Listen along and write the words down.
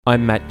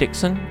I'm Matt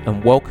Dixon,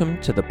 and welcome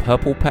to the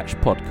Purple Patch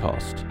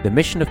Podcast. The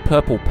mission of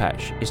Purple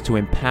Patch is to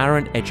empower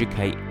and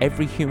educate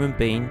every human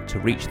being to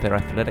reach their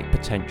athletic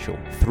potential.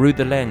 Through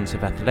the lens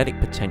of athletic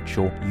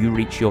potential, you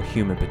reach your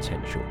human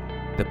potential.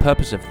 The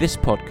purpose of this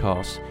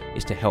podcast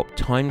is to help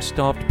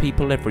time-starved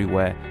people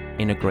everywhere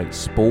integrate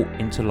sport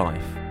into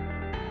life.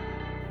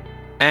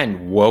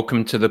 And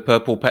welcome to the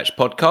Purple Patch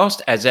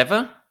Podcast. As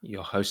ever,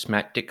 your host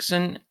Matt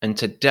Dixon, and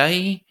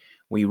today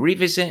we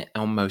revisit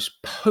our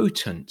most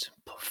potent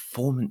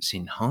performance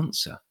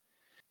enhancer,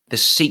 the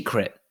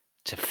secret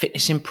to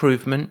fitness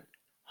improvement,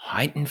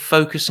 heightened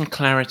focus and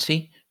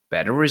clarity,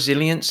 better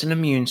resilience and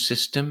immune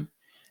system,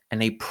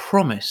 and a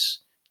promise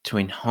to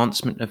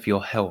enhancement of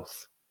your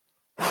health.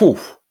 Whew,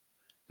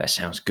 that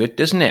sounds good,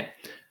 doesn't it?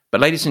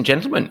 But ladies and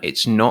gentlemen,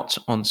 it's not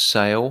on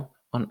sale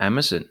on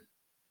Amazon.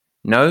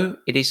 No,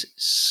 it is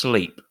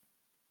sleep.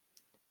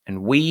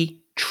 And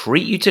we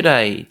treat you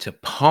today to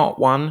part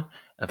one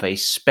of a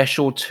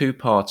special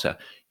two-parter,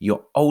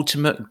 your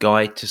ultimate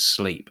guide to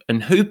sleep.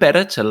 And who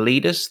better to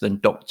lead us than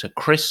Dr.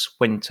 Chris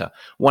Winter,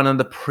 one of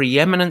the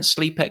preeminent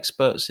sleep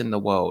experts in the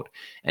world.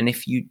 And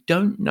if you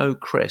don't know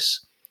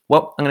Chris,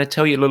 well, I'm going to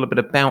tell you a little bit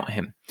about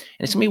him. And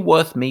it's going to be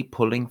worth me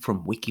pulling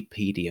from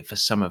Wikipedia for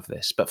some of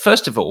this. But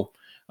first of all,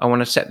 I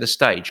want to set the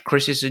stage.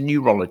 Chris is a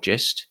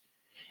neurologist,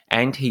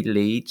 and he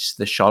leads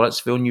the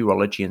Charlottesville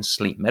Neurology and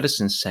Sleep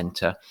Medicine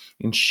Center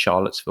in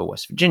Charlottesville,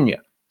 West Virginia.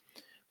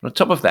 On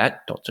top of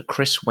that, Dr.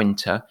 Chris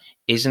Winter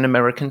is an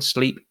American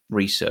sleep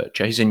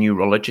researcher. He's a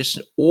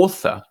neurologist,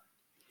 author,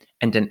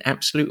 and an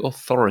absolute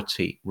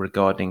authority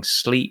regarding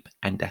sleep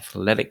and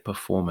athletic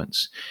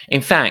performance. In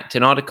fact,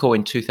 an article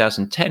in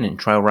 2010 in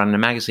Trail Runner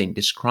magazine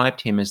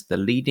described him as the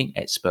leading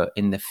expert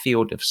in the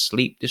field of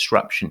sleep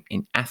disruption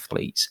in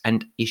athletes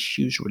and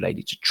issues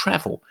related to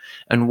travel.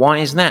 And why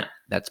is that?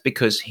 That's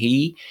because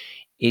he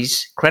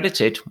is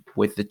credited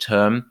with the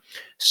term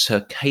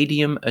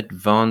circadian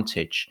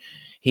advantage.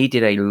 He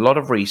did a lot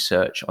of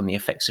research on the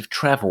effects of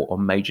travel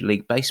on Major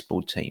League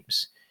Baseball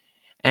teams.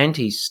 And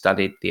he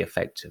studied the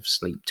effect of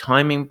sleep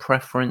timing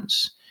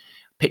preference,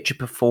 pitcher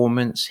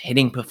performance,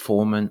 hitting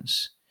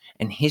performance.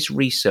 And his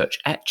research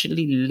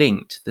actually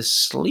linked the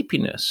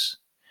sleepiness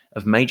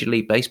of Major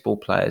League Baseball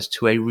players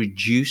to a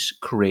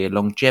reduced career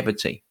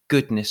longevity.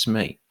 Goodness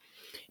me.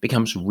 It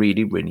becomes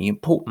really, really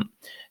important.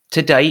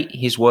 To date,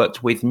 he's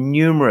worked with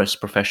numerous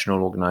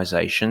professional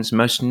organizations,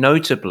 most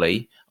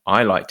notably,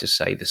 I like to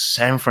say, the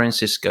San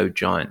Francisco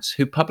Giants,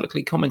 who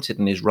publicly commented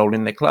on his role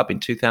in their club in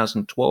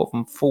 2012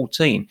 and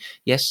 14.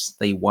 Yes,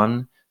 they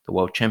won the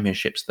World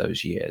Championships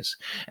those years.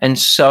 And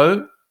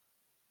so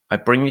I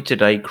bring you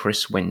today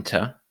Chris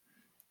Winter.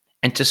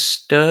 And to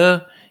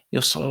stir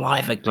your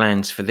saliva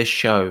glands for this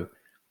show,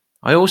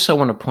 I also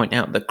want to point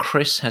out that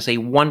Chris has a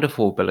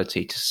wonderful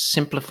ability to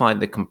simplify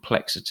the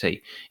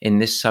complexity in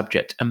this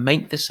subject and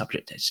make the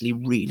subject actually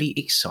really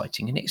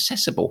exciting and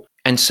accessible.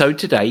 And so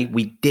today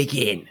we dig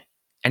in.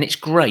 And it's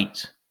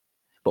great.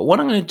 But what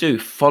I'm going to do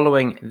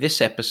following this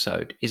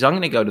episode is I'm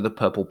going to go to the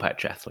Purple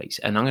Patch athletes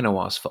and I'm going to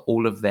ask for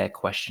all of their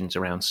questions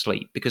around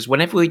sleep. Because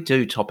whenever we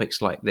do topics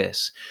like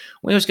this,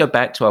 we always go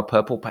back to our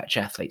Purple Patch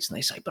athletes and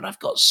they say, but I've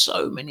got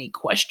so many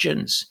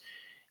questions.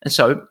 And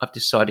so I've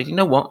decided, you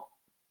know what?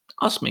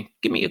 Ask me,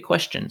 give me your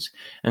questions.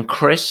 And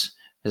Chris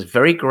has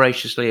very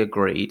graciously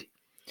agreed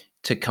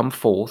to come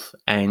forth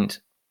and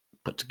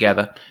put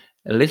together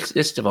a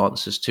list of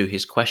answers to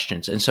his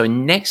questions. And so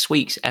in next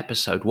week's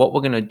episode, what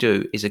we're going to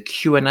do is a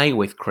Q&A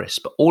with Chris,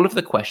 but all of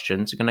the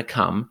questions are going to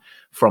come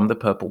from the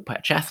Purple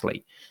Patch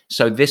athlete.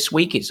 So this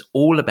week, it's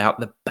all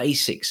about the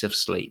basics of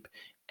sleep,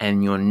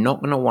 and you're not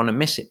going to want to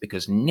miss it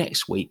because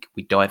next week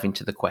we dive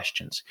into the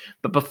questions.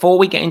 But before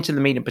we get into the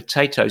meat and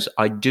potatoes,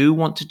 I do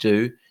want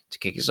to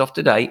kick us off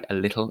today, a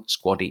little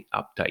squaddy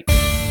update.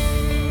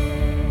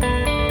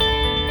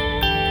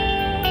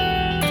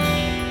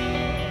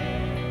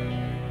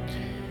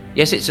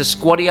 Yes, it's a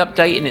squaddy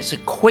update and it's a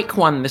quick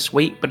one this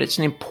week, but it's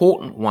an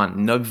important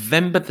one.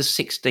 November the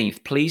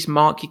 16th. Please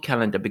mark your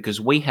calendar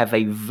because we have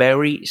a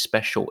very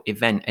special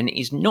event and it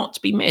is not to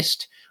be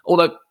missed.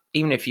 Although,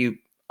 even if you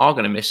are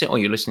going to miss it or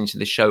you're listening to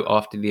the show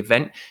after the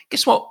event,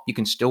 guess what? You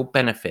can still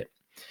benefit.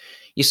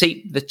 You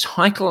see, the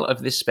title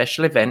of this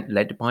special event,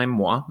 led by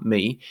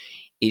me,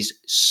 is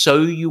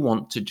So You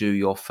Want to Do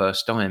Your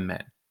First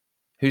Ironman.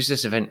 Who's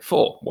this event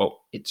for? Well,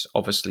 it's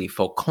obviously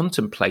for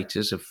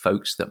contemplators of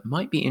folks that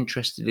might be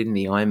interested in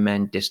the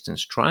Ironman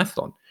distance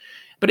triathlon.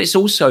 But it's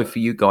also for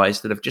you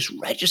guys that have just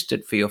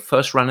registered for your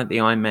first run at the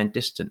Ironman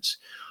distance,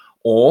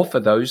 or for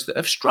those that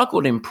have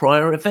struggled in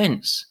prior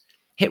events,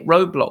 hit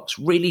roadblocks,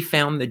 really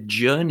found the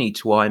journey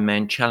to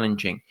Ironman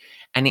challenging.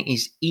 And it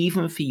is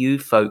even for you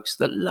folks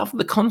that love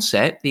the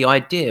concept, the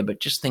idea, but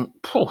just think,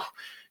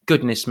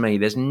 goodness me,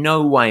 there's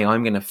no way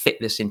I'm going to fit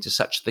this into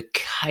such the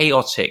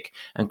chaotic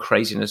and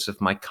craziness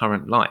of my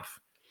current life.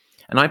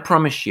 And I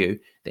promise you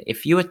that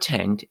if you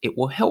attend, it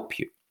will help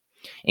you.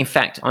 In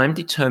fact, I'm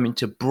determined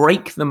to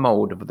break the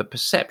mold of the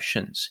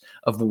perceptions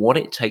of what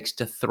it takes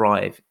to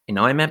thrive in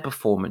Ironman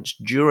performance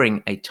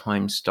during a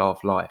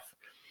time-starved life.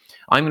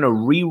 I'm going to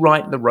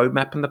rewrite the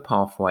roadmap and the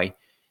pathway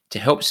to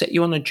help set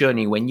you on a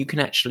journey when you can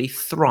actually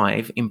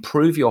thrive,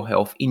 improve your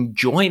health,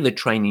 enjoy the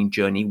training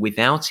journey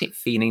without it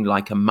feeling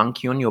like a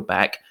monkey on your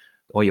back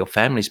or your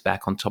family's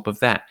back on top of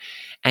that.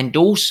 And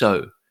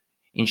also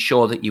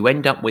ensure that you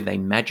end up with a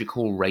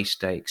magical race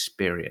day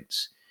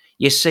experience.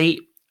 You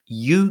see,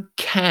 you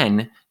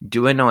can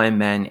do an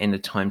Ironman in a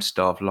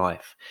time-starved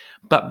life,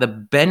 but the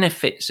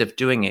benefits of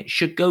doing it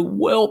should go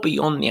well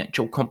beyond the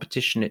actual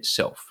competition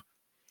itself.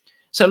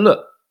 So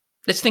look,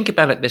 let's think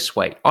about it this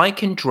way. I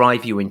can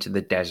drive you into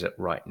the desert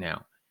right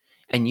now,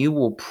 and you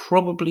will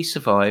probably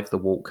survive the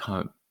walk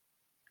home.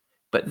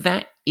 But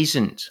that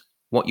isn't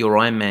what your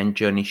Ironman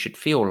journey should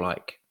feel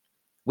like.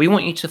 We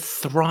want you to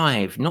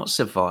thrive, not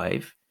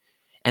survive.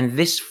 And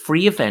this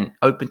free event,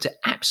 open to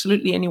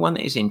absolutely anyone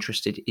that is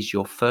interested, is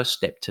your first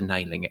step to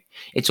nailing it.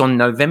 It's on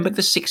November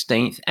the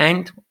 16th.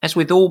 And as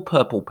with all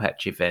Purple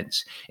Patch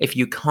events, if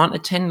you can't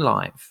attend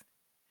live,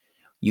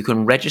 you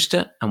can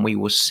register and we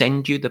will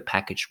send you the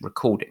package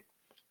recording.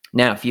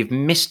 Now, if you've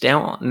missed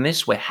out on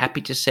this, we're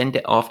happy to send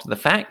it after the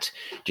fact.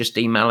 Just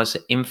email us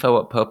at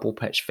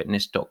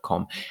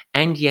info@purplepatchfitness.com.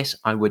 And yes,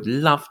 I would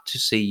love to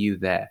see you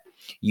there.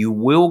 You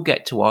will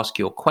get to ask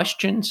your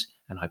questions,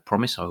 and I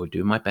promise I will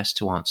do my best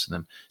to answer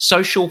them.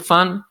 Social,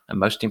 fun, and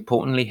most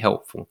importantly,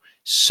 helpful.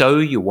 So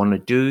you want to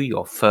do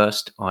your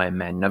first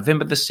Ironman,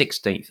 November the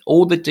 16th.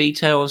 All the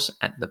details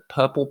at the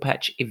Purple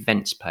Patch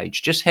events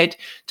page. Just head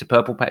to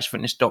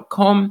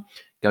purplepatchfitness.com,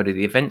 go to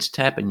the events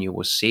tab, and you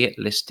will see it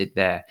listed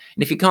there.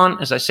 And if you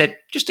can't, as I said,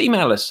 just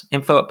email us,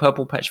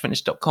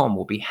 info@purplepatchfitness.com.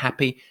 We'll be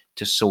happy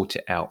to sort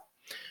it out.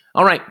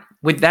 All right,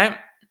 with that,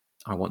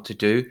 I want to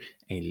do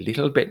a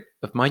little bit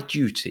of my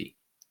duty,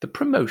 the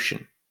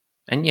promotion.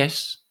 And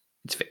yes,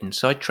 it's for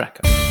Inside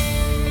Tracker.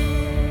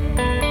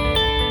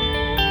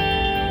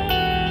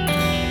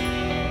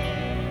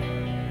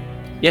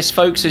 Yes,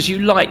 folks, as you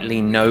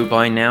likely know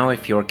by now,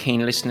 if you're a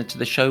keen listener to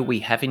the show, we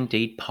have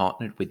indeed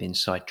partnered with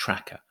Inside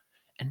Tracker.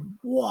 And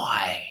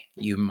why,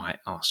 you might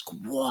ask,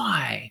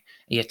 why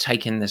are you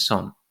taking this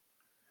on?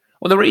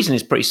 Well, the reason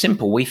is pretty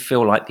simple. We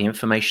feel like the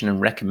information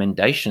and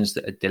recommendations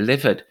that are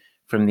delivered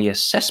from the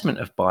assessment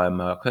of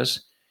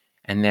biomarkers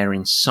and their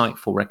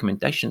insightful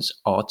recommendations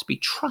are to be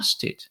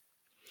trusted.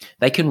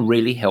 They can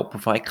really help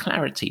provide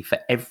clarity for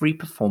every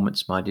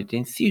performance-minded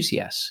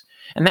enthusiast.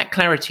 And that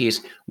clarity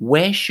is,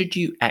 where should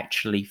you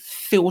actually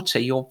filter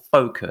your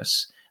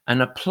focus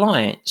and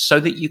apply it so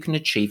that you can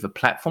achieve a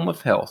platform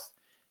of health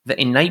that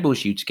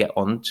enables you to go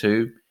on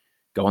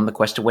the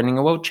quest of winning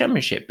a world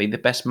championship, be the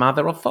best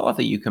mother or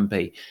father you can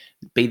be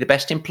the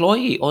best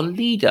employee or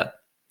leader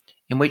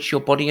in which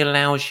your body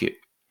allows you.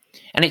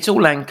 And it's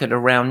all anchored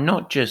around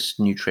not just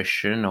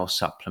nutrition or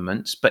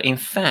supplements, but in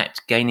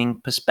fact,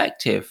 gaining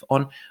perspective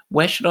on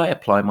where should I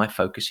apply my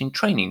focus in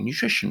training,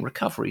 nutrition,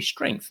 recovery,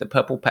 strength, the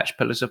Purple Patch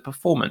pillars of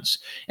performance.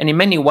 And in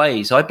many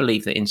ways, I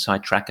believe that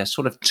Inside Tracker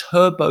sort of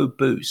turbo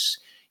boosts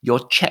your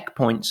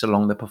checkpoints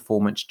along the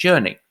performance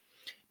journey,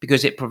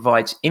 because it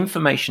provides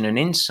information and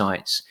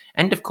insights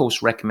and, of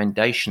course,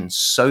 recommendations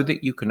so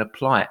that you can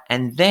apply it.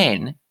 And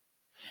then,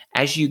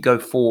 as you go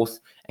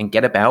forth and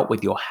get about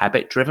with your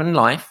habit-driven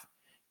life,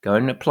 go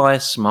and apply a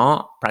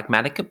smart,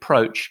 pragmatic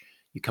approach.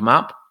 You come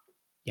up,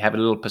 you have a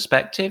little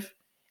perspective,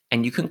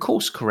 and you can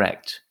course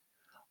correct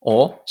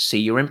or see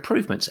your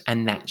improvements.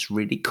 And that's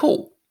really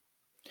cool.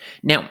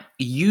 Now,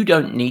 you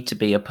don't need to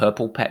be a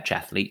Purple Patch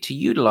athlete to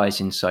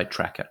utilize Inside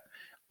Tracker.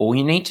 All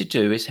you need to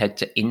do is head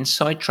to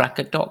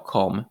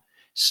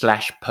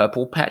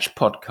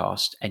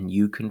insidetracker.com/purplepatchpodcast and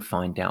you can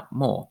find out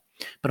more.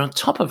 But on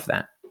top of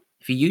that,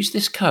 if you use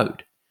this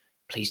code,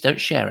 please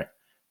don't share it.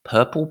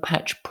 Purple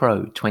Patch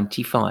Pro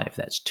 25,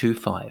 that's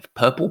 25.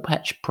 Purple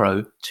Patch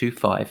Pro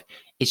 25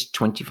 is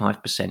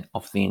 25%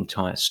 off the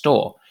entire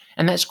store.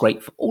 And that's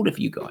great for all of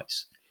you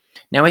guys.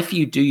 Now, if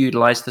you do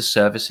utilize the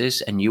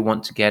services and you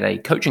want to get a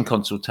coaching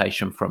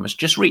consultation from us,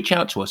 just reach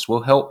out to us.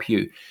 We'll help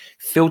you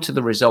filter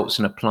the results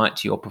and apply it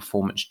to your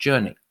performance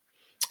journey.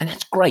 And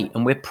that's great.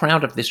 And we're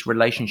proud of this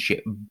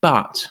relationship.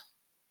 But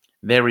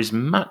there is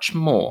much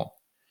more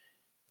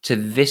to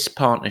this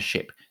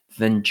partnership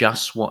than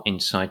just what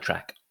Inside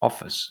Track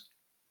offers.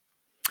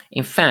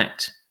 In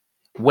fact,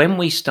 when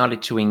we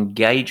started to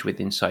engage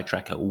with Inside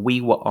Tracker,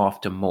 we were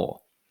after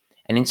more.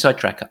 And Inside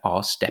Tracker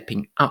are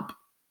stepping up.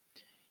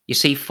 You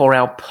see, for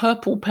our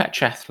Purple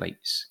Patch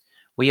athletes,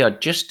 we are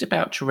just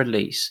about to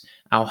release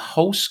our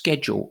whole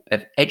schedule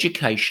of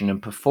education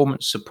and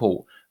performance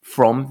support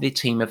from the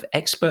team of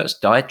experts,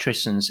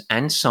 dietitians,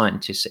 and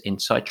scientists at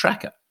Inside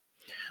Tracker.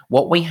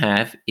 What we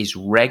have is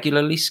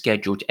regularly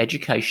scheduled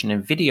education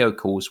and video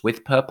calls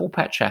with Purple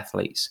Patch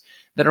athletes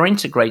that are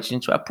integrated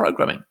into our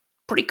programming.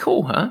 Pretty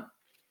cool, huh?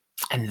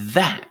 And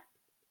that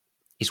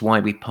is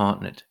why we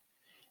partnered.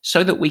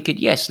 So that we could,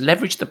 yes,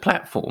 leverage the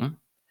platform,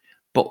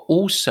 but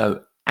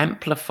also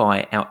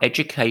amplify our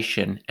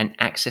education and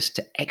access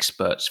to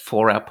experts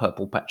for our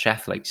Purple Patch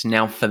athletes.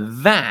 Now, for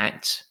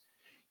that,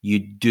 you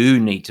do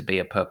need to be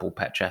a Purple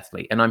Patch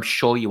athlete, and I'm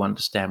sure you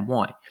understand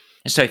why.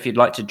 And so if you'd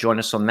like to join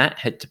us on that,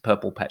 head to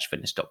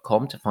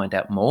purplepatchfitness.com to find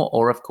out more,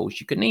 or of course,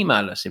 you can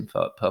email us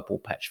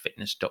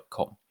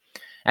info@purplepatchfitness.com.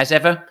 As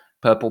ever,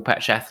 Purple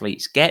Patch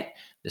athletes get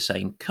the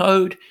same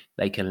code.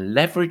 They can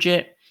leverage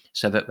it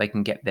so that they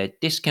can get their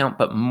discount,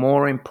 but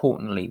more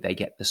importantly, they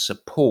get the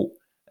support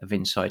of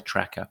Inside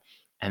Tracker.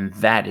 And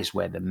that is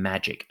where the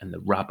magic and the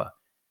rubber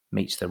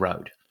meets the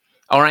road.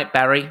 All right,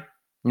 Barry.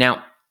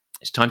 Now,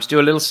 it's time to do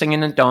a little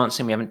singing and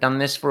dancing. We haven't done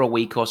this for a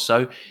week or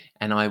so,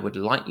 and I would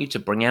like you to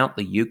bring out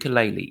the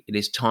ukulele. It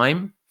is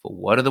time for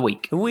Word of the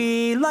Week.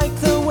 We like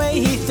the way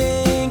he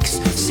thinks,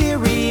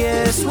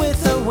 serious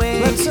with a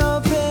wink. Let's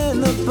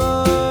open the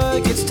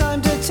book, it's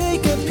time to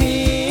take a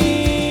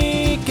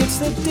peek. It's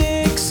the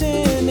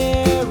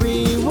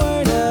Dictionary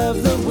Word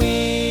of the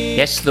Week.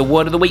 Yes, the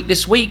Word of the Week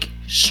this week,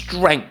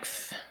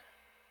 strength.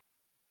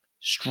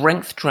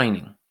 Strength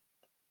training.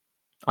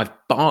 I've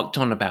barked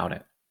on about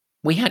it.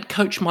 We had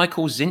Coach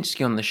Michael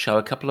Zinski on the show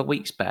a couple of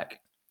weeks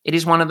back. It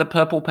is one of the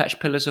Purple Patch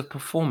pillars of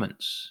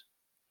performance.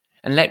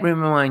 And let me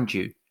remind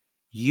you,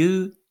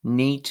 you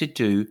need to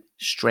do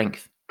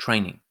strength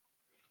training.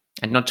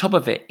 And on top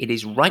of it, it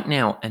is right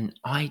now an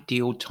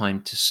ideal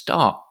time to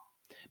start.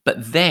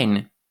 But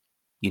then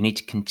you need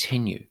to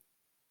continue.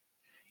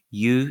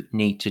 You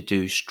need to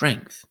do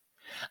strength.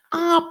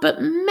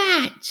 But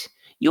Matt,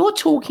 you're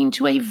talking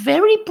to a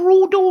very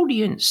broad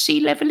audience,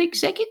 C-level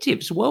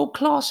executives,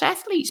 world-class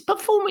athletes,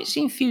 performance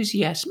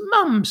enthusiasts,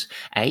 mums,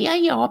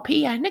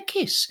 AARP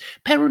anarchists,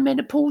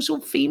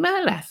 perimenopausal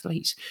female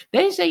athletes.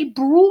 There's a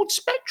broad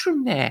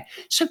spectrum there.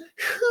 So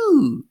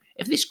who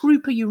of this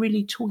group are you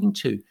really talking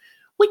to?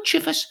 Which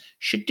of us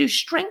should do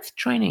strength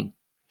training?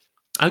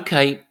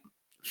 Okay,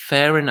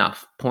 fair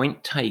enough.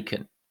 Point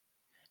taken.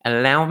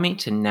 Allow me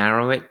to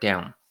narrow it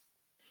down.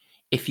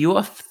 If you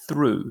are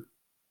through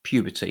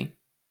puberty,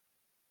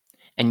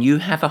 and you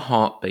have a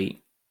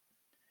heartbeat,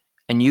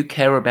 and you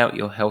care about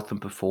your health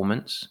and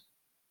performance,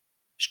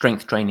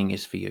 strength training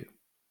is for you.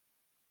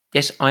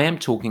 Yes, I am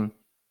talking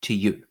to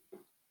you.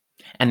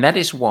 And that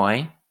is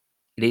why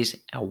it is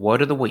our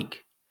Word of the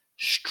Week,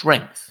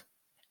 strength,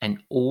 and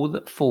all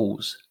that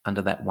falls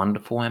under that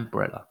wonderful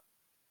umbrella.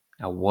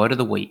 Our Word of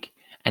the Week.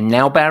 And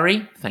now,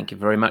 Barry, thank you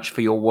very much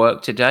for your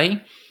work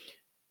today.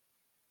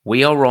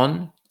 We are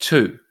on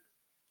to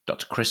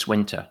Dr. Chris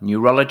Winter,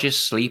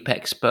 neurologist, sleep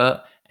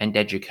expert, and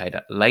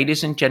educator.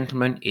 Ladies and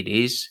gentlemen, it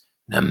is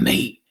the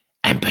meat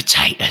and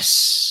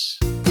potatoes.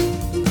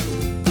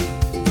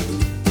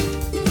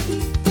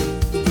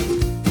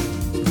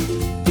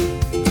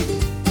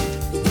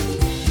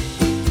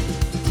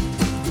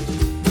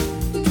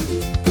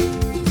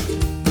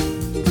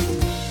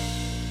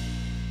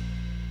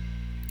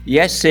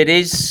 Yes, it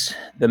is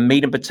the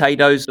meat and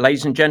potatoes,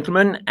 ladies and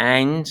gentlemen.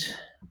 And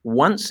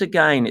once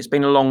again, it's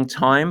been a long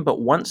time,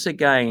 but once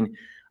again,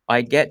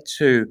 I get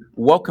to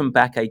welcome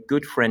back a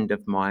good friend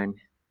of mine,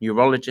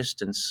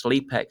 neurologist and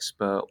sleep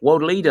expert,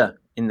 world leader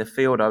in the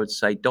field, I would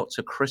say,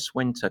 Dr. Chris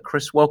Winter.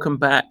 Chris, welcome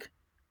back.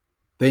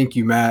 Thank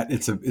you, Matt.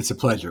 It's a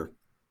pleasure.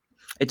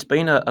 It's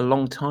been a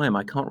long time.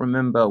 I can't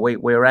remember.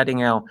 We're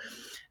adding our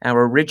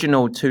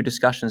original 2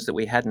 discussions that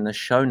we had in the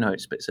show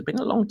notes, but it's been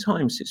a long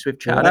time since we've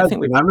chatted. I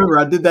remember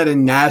I did that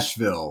in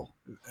Nashville.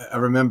 I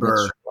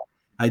remember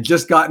I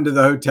just got into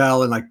the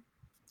hotel and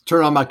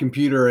turned on my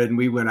computer and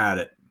we went at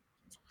it.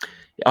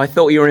 I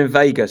thought you were in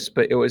Vegas,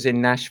 but it was in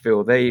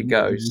Nashville. There you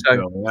go.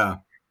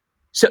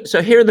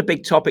 So here are the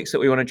big topics that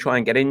we want to try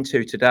and get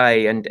into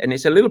today. And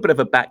it's a little bit of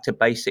a back to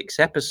basics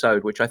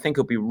episode, which I think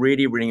will be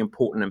really, really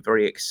important and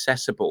very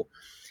accessible.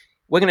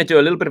 We're going to do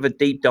a little bit of a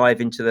deep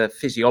dive into the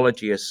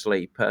physiology of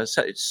sleep.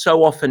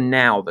 So often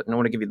now that, and I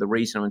want to give you the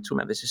reason I'm talking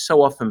about this, is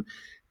so often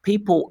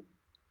people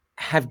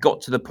have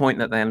got to the point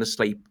that they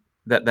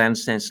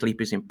understand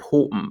sleep is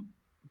important.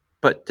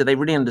 But do they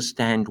really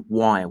understand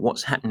why?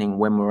 What's happening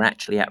when we're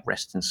actually at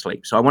rest and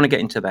sleep? So I want to get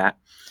into that.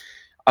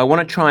 I want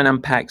to try and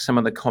unpack some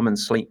of the common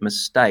sleep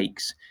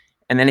mistakes.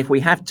 And then if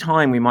we have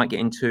time, we might get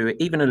into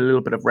even a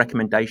little bit of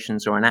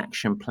recommendations or an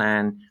action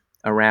plan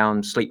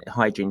around sleep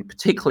hygiene,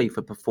 particularly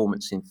for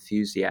performance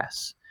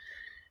enthusiasts.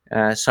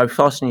 So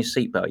fasten your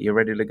seatbelt. You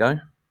ready to go?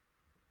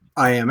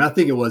 I am. I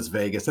think it was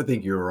Vegas. I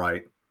think you're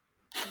right.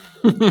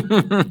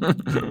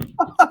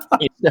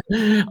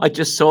 I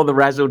just saw the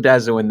razzle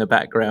dazzle in the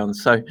background.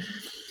 So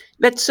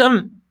let's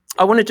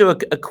I want to do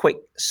a quick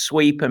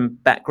sweep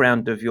and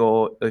background of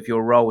your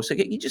role. So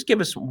can you just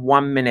give us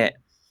 1 minute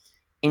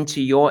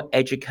into your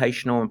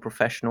educational and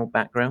professional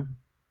background?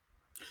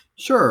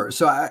 Sure.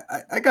 So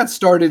I got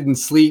started in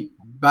sleep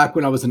back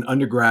when I was an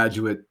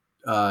undergraduate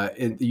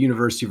at the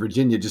University of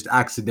Virginia, just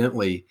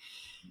accidentally,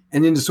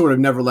 and then just sort of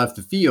never left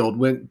the field.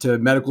 Went to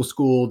medical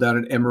school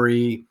down at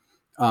Emory.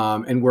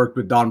 And worked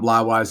with Don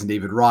Blywise and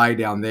David Rye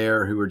down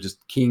there, who were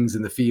just kings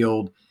in the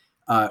field.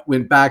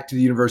 Went back to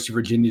the University of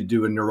Virginia to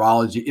do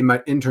my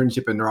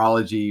internship in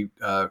neurology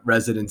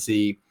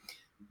residency,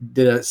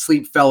 did a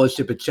sleep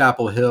fellowship at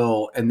Chapel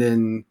Hill, and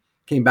then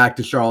came back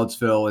to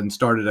Charlottesville and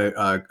started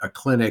a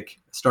clinic,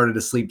 started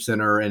a sleep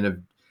center, and have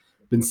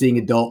been seeing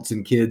adults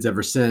and kids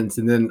ever since.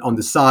 And then on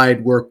the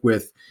side, work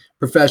with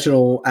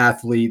professional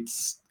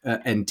athletes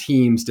and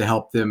teams to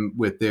help them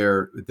with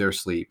their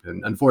sleep.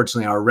 And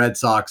unfortunately, our Red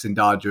Sox and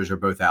Dodgers are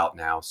both out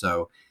now.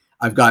 So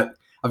I've got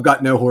I've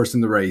got no horse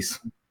in the race.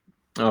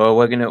 Oh,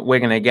 we're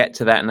gonna get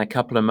to that in a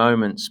couple of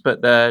moments, but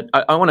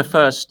I want to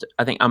first,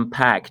 I think,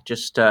 unpack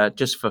just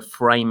for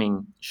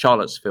framing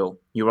Charlottesville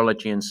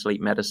urology and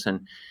sleep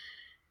medicine.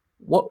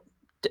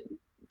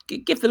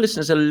 Give the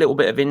listeners a little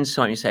bit of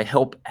insight. You say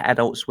help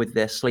adults with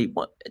their sleep.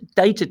 What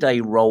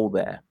day-to-day role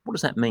there? What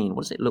does that mean?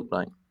 What does it look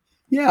like?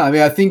 Yeah, I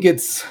mean, I think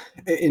it's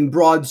in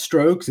broad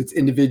strokes, it's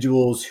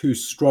individuals who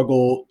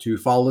struggle to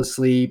fall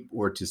asleep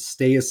or to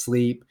stay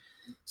asleep.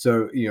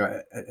 So,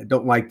 I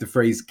don't like the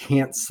phrase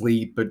can't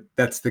sleep, but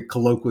that's the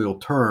colloquial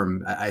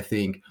term, I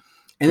think.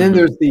 And then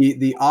there's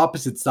the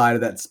opposite side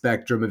of that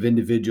spectrum of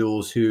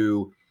individuals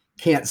who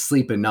can't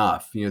sleep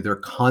enough. They're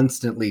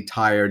constantly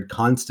tired,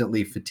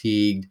 constantly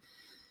fatigued,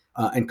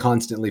 and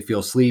constantly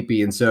feel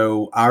sleepy. And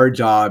so our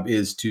job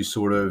is to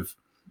sort of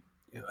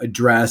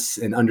address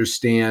and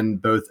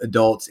understand both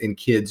adults and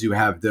kids who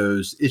have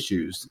those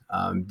issues.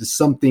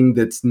 Something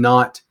that's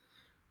not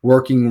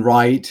working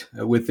right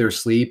with their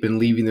sleep and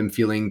leaving them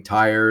feeling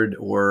tired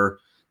or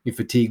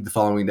fatigued the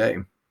following day.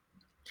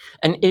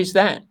 And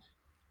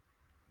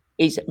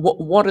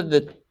what are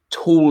the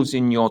tools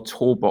in your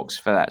toolbox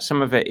for that?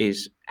 Some of it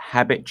is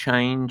habit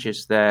change.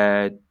 Is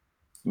there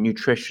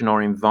nutrition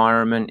or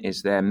environment?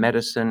 Is there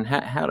medicine?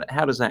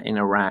 How does that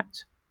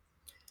interact?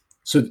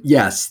 So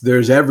yes,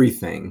 there's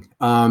everything.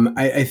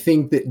 I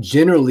think that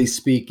generally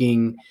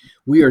speaking,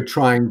 we are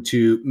trying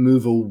to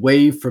move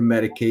away from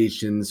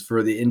medications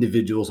for the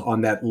individuals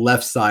on that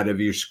left side of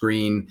your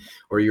screen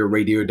or your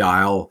radio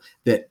dial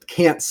that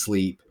can't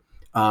sleep.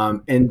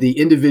 And the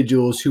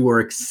individuals who are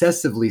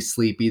excessively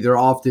sleepy, there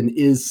often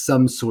is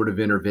some sort of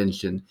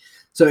intervention.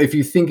 So if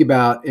you think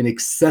about an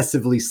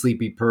excessively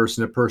sleepy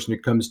person, a person who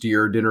comes to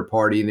your dinner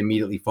party and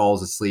immediately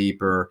falls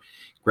asleep, or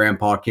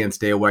grandpa can't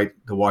stay awake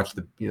to watch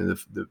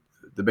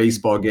the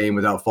baseball game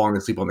without falling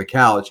asleep on the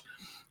couch.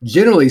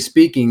 Generally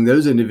speaking,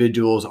 those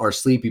individuals are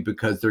sleepy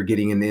because they're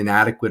getting an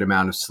inadequate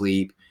amount of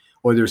sleep,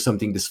 or there's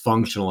something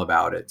dysfunctional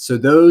about it. So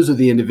those are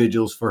the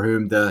individuals for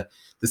whom the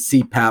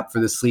CPAP for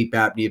the sleep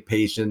apnea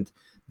patient,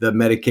 the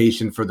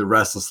medication for the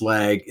restless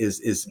leg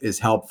is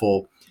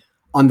helpful.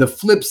 On the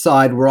flip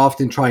side, we're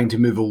often trying to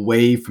move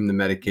away from the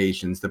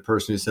medications. The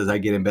person who says, I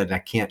get in bed and I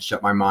can't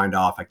shut my mind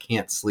off, I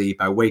can't sleep,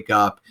 I wake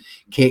up,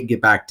 can't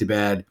get back to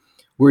bed.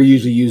 We're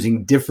usually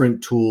using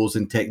different tools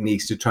and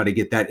techniques to try to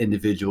get that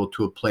individual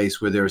to a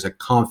place where there's a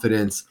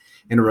confidence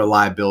and a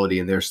reliability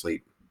in their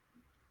sleep.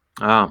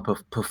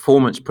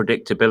 Performance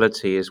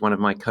predictability is one of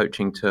my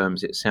coaching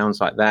terms. It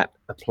sounds like that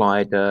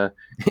applied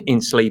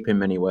in sleep in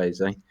many ways,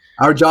 eh?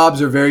 Our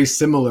jobs are very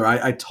similar.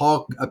 I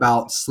talk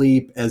about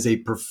sleep as a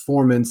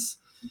performance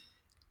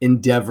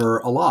endeavor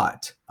a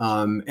lot.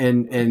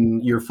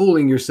 And you're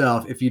fooling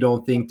yourself if you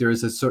don't think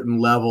there's a certain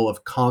level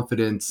of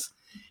confidence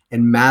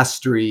and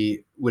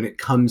mastery when it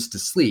comes to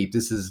sleep.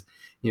 This is,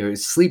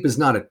 sleep is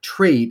not a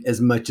trait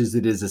as much as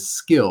it is a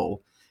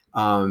skill.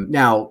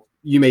 Now,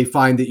 you may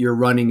find that your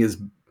running is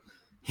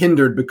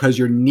hindered because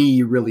your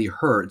knee really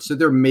hurts. So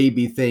there may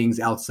be things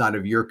outside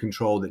of your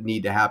control that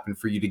need to happen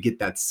for you to get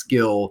that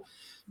skill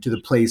to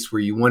the place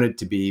where you want it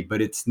to be,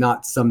 but it's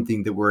not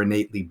something that we're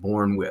innately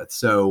born with.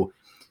 So,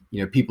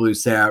 people who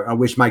say, I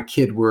wish my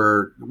kid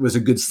was a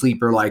good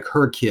sleeper like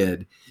her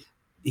kid,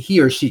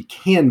 he or she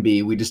can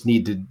be. We just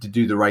need to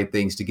do the right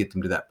things to get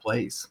them to that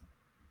place.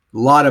 A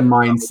lot of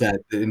mindset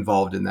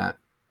involved in that.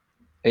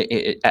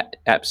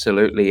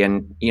 Absolutely.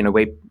 And,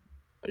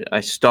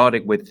 I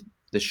started with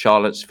the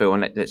Charlottesville,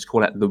 and let's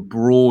call it the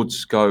broad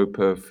scope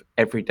of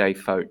everyday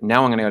folk.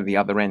 Now I'm going to go to the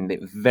other end, the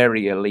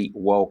very elite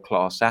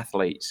world-class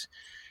athletes.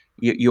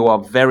 You are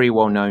very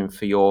well known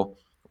for your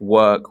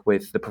work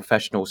with the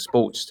professional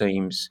sports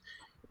teams,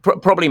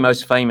 probably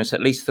most famous,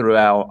 at least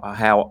throughout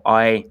how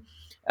I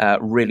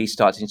really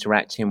started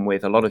interacting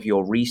with a lot of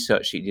your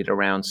research you did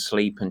around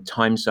sleep and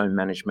time zone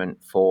management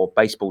for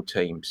baseball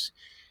teams.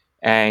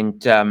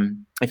 And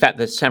in fact,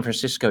 the San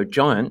Francisco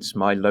Giants,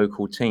 my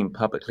local team,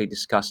 publicly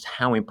discussed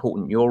how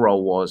important your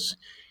role was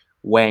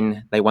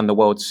when they won the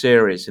World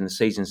Series in the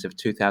seasons of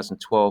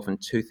 2012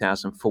 and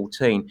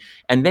 2014.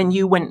 And then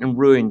you went and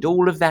ruined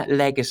all of that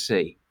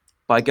legacy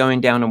by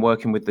going down and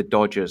working with the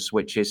Dodgers,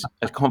 which is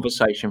a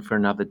conversation for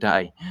another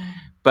day.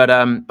 But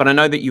I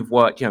know that you've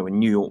worked, in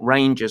New York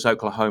Rangers,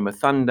 Oklahoma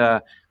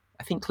Thunder,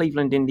 I think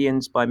Cleveland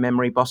Indians by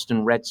memory,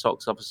 Boston Red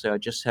Sox, obviously, I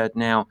just heard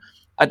now.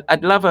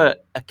 I'd love a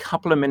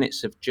couple of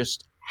minutes of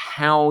just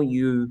how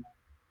you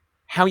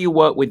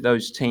work with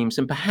those teams,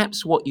 and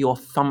perhaps what your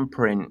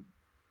thumbprint,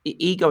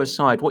 ego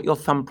aside, what your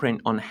thumbprint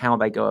on how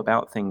they go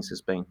about things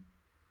has been.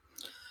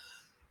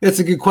 It's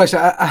a good question.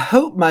 I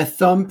hope my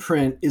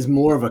thumbprint is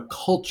more of a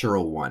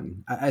cultural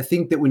one. I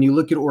think that when you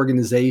look at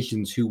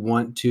organizations who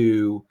want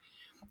to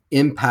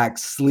impact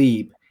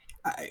sleep,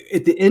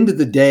 at the end of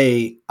the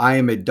day, I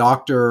am a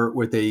doctor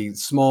with a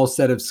small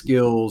set of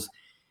skills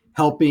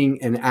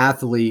helping an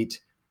athlete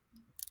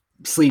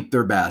sleep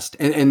their best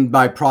and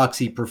by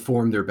proxy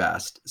perform their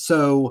best.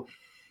 So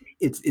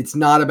it's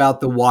not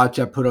about the watch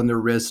I put on their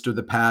wrist or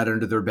the pad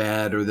under their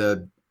bed or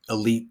the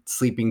elite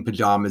sleeping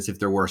pajamas, if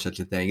there were such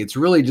a thing. It's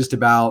really just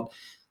about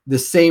the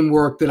same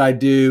work that I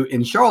do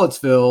in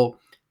Charlottesville,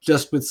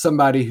 just with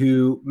somebody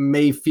who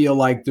may feel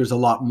like there's a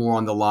lot more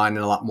on the line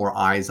and a lot more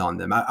eyes on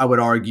them. I would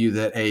argue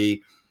that a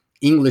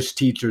English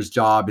teacher's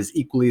job is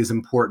equally as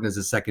important as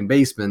a second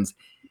baseman's.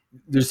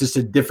 There's just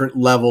a different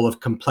level of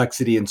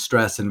complexity and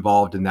stress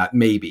involved in that,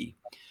 maybe.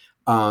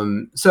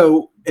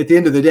 So at the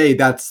end of the day,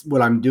 that's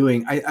what I'm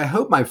doing. I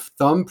hope my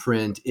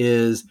thumbprint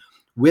is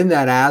when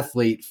that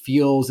athlete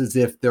feels as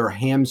if their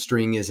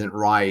hamstring isn't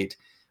right,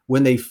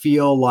 when they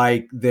feel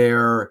like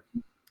their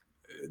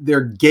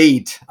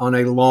gait on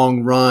a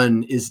long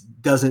run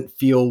doesn't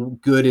feel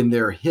good in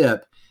their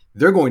hip,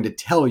 they're going to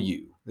tell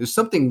you there's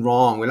something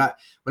wrong. When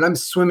I'm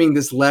swimming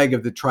this leg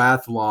of the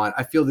triathlon,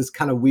 I feel this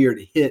kind of weird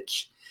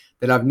hitch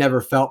that I've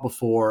never felt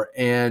before,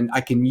 and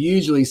I can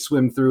usually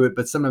swim through it,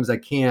 but sometimes I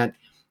can't.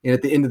 And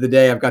at the end of the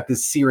day, I've got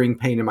this searing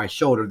pain in my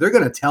shoulder. They're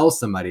going to tell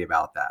somebody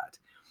about that.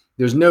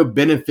 There's no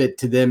benefit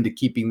to them to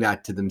keeping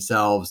that to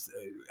themselves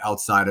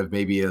outside of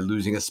maybe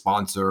losing a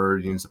sponsor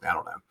or something. I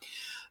don't know.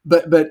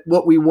 But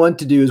what we want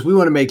to do is we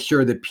want to make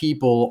sure that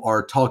people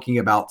are talking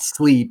about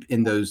sleep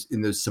in those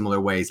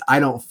similar ways. I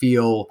don't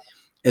feel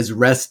as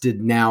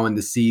rested now in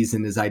the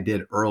season as I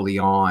did early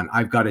on.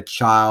 I've got a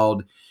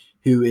child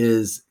who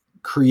is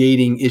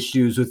creating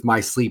issues with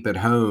my sleep at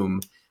home.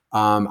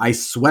 I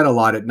sweat a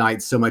lot at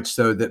night, so much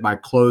so that my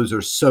clothes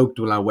are soaked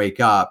when I wake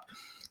up.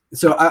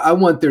 So I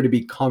want there to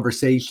be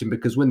conversation,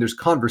 because when there's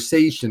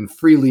conversation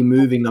freely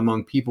moving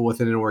among people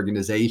within an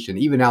organization,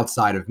 even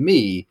outside of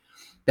me,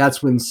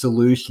 that's when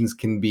solutions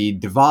can be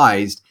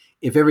devised.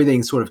 If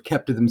everything's sort of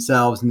kept to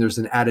themselves and there's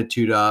an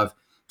attitude of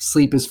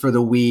sleep is for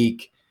the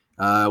weak,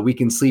 we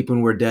can sleep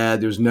when we're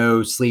dead, there's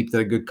no sleep that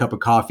a good cup of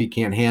coffee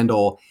can't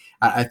handle,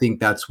 I think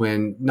that's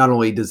when not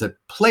only does a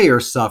player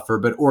suffer,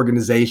 but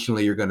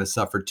organizationally you're going to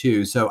suffer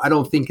too. So I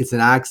don't think it's an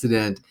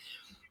accident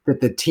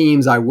that the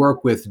teams I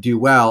work with do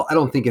well. I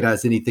don't think it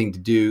has anything to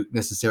do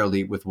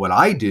necessarily with what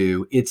I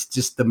do. It's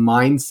just the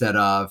mindset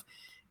of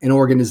an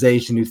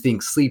organization who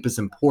thinks sleep is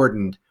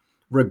important,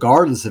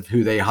 regardless of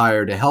who they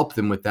hire to help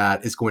them with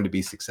that, is going to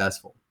be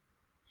successful.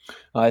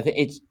 I think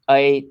it's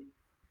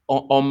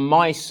on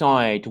my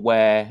side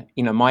where,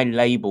 my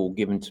label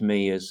given to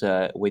me as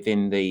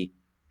within the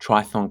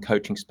triathlon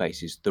coaching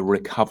space is the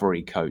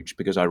recovery coach,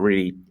 because I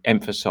really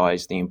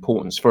emphasize the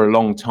importance for a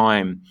long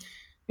time,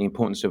 the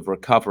importance of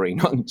recovery,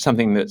 not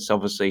something that's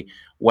obviously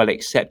well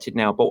accepted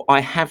now, but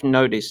I have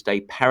noticed a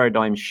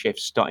paradigm shift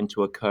starting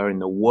to occur in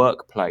the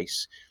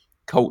workplace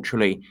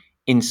culturally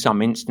in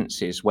some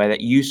instances, where that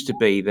used to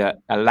be that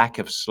a lack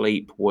of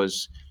sleep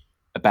was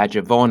a badge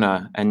of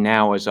honor. And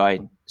now, as I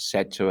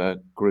said to a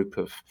group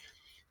of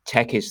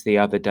techies the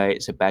other day,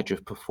 it's a badge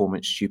of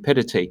performance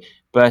stupidity.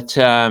 But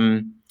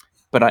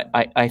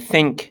I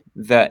think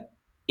that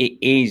it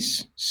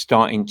is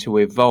starting to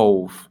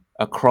evolve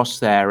across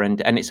there.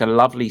 And it's a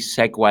lovely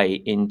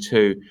segue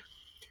into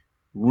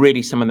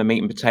really some of the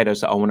meat and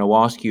potatoes that I want to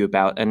ask you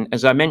about. And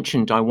as I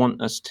mentioned, I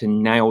want us to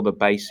nail the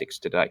basics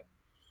today,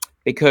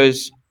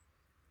 because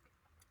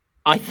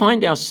I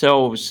find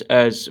ourselves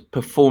as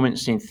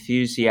performance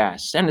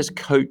enthusiasts and as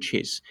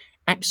coaches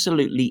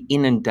absolutely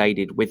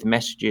inundated with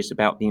messages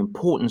about the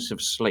importance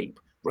of sleep.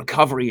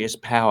 Recovery is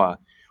power.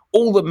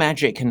 All the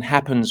magic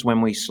happens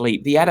when we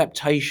sleep. The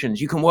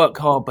adaptations, you can work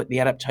hard, but the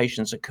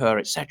adaptations occur,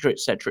 etc.,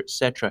 etc.,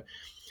 etc.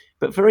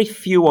 But very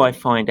few, I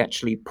find,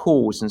 actually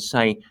pause and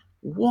say,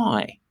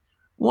 why?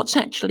 What's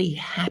actually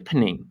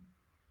happening?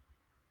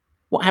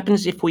 What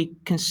happens if we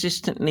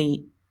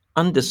consistently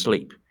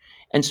undersleep?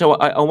 And so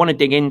I want to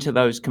dig into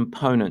those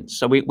components.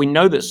 So we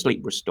know that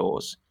sleep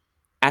restores.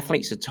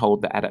 Athletes are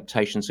told that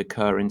adaptations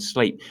occur in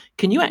sleep.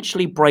 Can you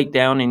actually break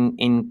down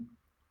in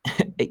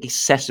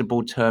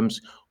accessible terms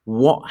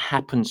what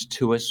happens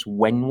to us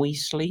when we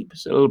sleep?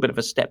 It's a little bit of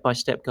a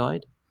step-by-step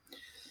guide.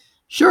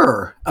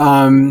 Sure.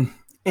 And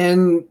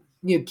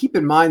keep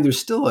in mind, there's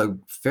still a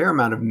fair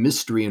amount of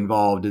mystery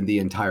involved in the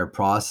entire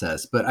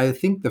process. But I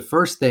think the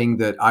first thing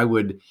that I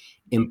would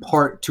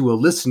impart to a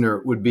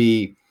listener would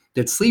be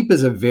that sleep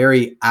is a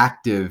very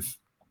active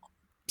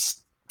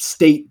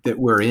state that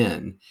we're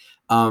in.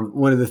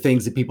 One of the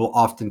things that people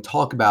often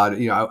talk about,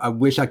 I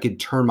wish I could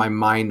turn my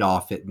mind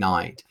off at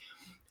night.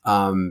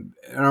 And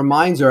our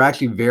minds are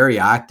actually very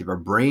active. Our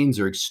brains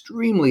are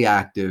extremely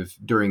active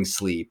during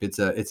sleep. It's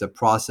a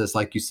process,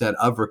 like you said,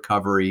 of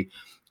recovery,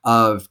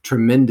 of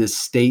tremendous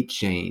state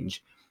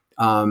change.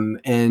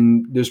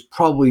 And there's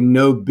probably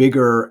no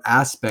bigger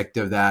aspect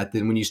of that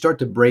than when you start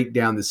to break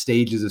down the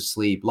stages of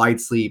sleep: light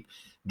sleep,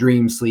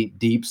 dream sleep,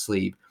 deep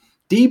sleep.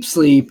 Deep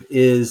sleep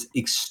is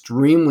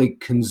extremely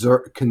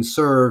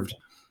conserved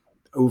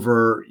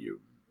over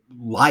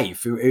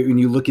life. When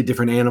you look at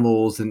different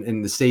animals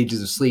and the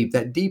stages of sleep,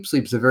 that deep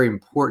sleep is a very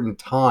important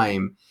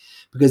time,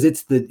 because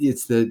it's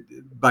the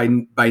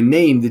by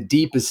name the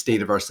deepest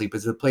state of our sleep.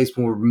 It's the place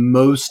when we're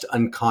most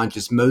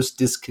unconscious, most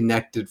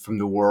disconnected from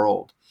the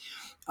world.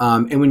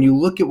 And when you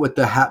look at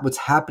what's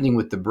happening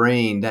with the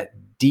brain, that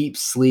deep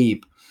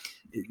sleep,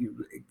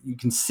 you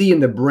can see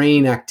in the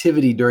brain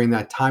activity during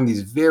that time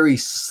these very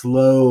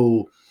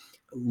slow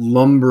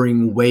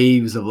lumbering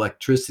waves of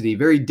electricity,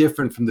 very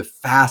different from the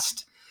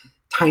fast,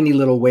 tiny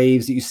little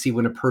waves that you see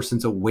when a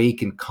person's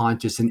awake and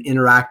conscious and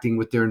interacting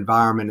with their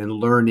environment and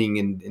learning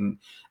and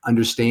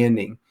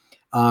understanding.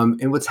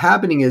 And what's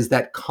happening is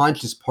that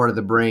conscious part of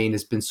the brain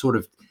has been sort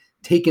of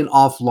taken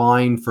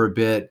offline for a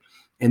bit,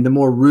 and the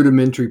more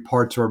rudimentary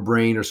parts of our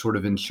brain are sort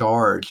of in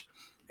charge.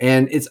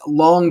 And it's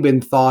long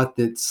been thought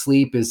that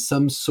sleep is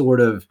some sort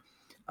of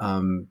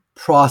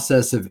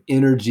process of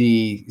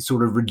energy,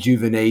 sort of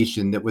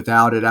rejuvenation, that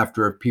without it,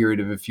 after a period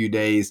of a few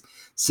days,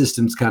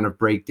 systems kind of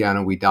break down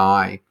and we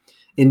die.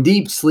 In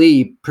deep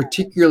sleep,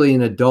 particularly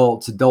in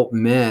adult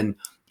men,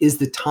 is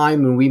the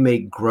time when we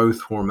make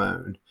growth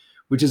hormone,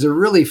 which is a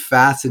really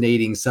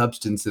fascinating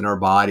substance in our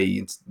body.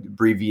 It's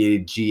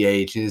abbreviated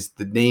GH. As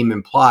the name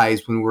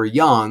implies, when we're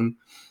young,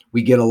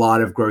 we get a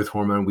lot of growth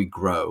hormone, we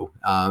grow.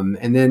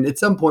 And then at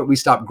some point we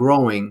stop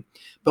growing,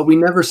 but we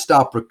never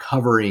stop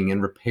recovering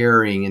and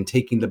repairing and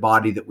taking the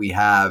body that we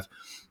have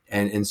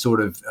and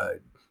sort of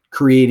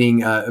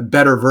creating a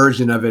better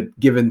version of it,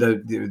 given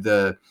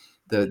the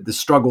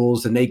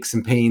struggles and aches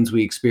and pains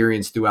we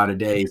experience throughout a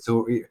day.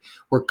 So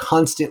we're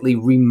constantly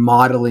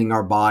remodeling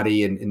our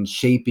body and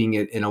shaping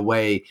it in a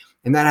way,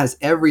 and that has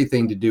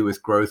everything to do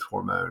with growth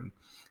hormone.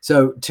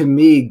 So to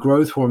me,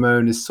 growth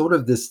hormone is sort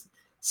of this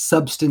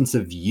substance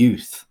of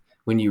youth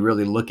when you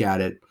really look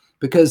at it,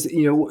 because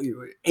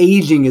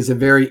aging is a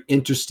very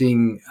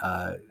interesting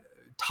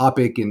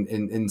topic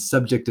and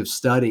subject of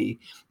study,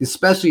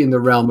 especially in the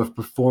realm of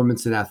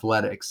performance and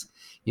athletics.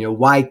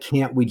 Why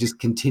can't we just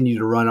continue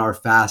to run our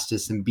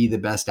fastest and be the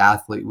best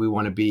athlete we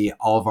want to be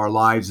all of our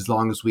lives, as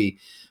long as we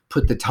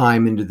put the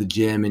time into the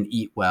gym and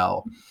eat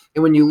well?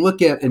 And when you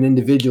look at an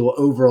individual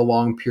over a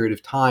long period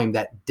of time,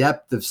 that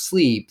depth of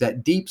sleep,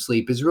 that deep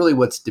sleep, is really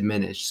what's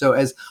diminished. So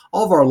as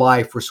all of our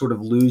life, we're sort of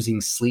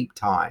losing sleep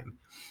time.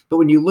 But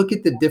when you look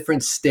at the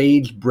different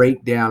stage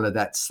breakdown of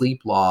that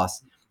sleep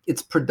loss,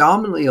 it's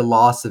predominantly a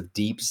loss of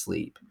deep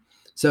sleep.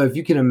 So if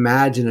you can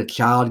imagine a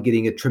child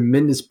getting a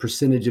tremendous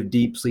percentage of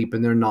deep sleep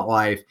in their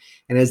life,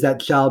 and as that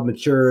child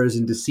matures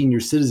into senior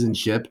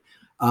citizenship,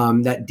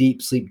 that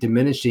deep sleep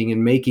diminishing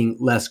and making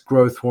less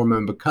growth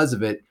hormone because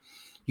of it,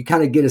 you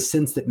kind of get a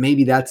sense that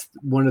maybe that's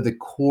one of the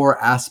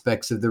core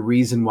aspects of the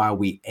reason why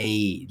we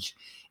age,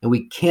 and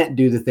we can't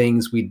do the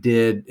things we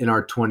did in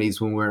our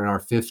 20s when we're in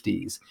our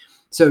 50s.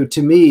 So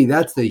to me,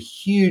 that's the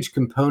huge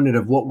component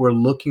of what we're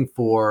looking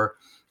for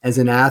as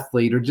an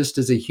athlete, or just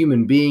as a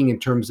human being, in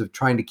terms of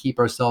trying to keep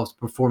ourselves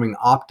performing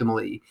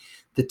optimally,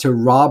 that to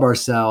rob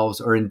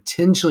ourselves or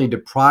intentionally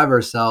deprive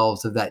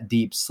ourselves of that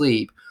deep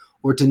sleep,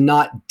 or to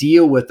not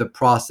deal with the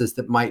process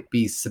that might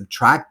be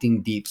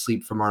subtracting deep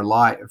sleep from our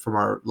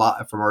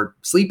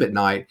sleep at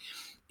night,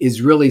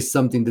 is really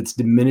something that's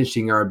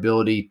diminishing our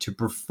ability to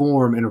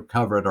perform and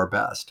recover at our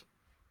best.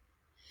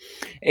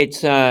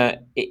 It's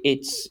at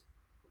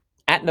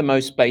the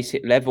most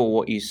basic level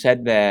what you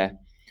said there,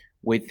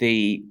 with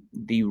the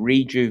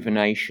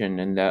rejuvenation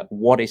and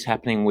what is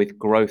happening with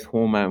growth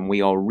hormone. We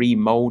are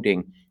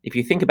remolding. If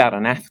you think about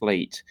an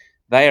athlete,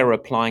 they are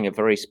applying a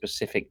very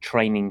specific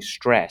training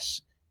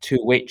stress to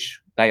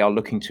which they are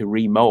looking to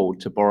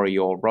remold, to borrow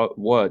your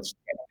words,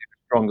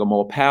 stronger,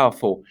 more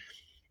powerful.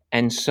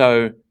 And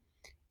so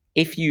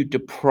if you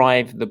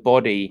deprive the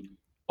body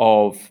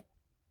of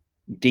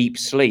deep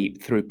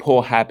sleep through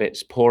poor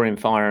habits, poor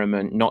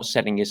environment, not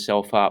setting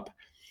yourself up,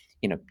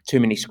 too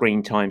many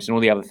screen times and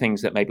all the other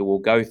things that maybe we'll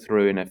go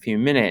through in a few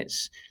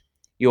minutes,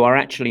 you are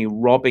actually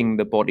robbing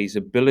the body's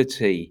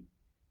ability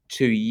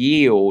to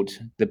yield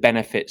the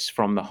benefits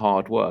from the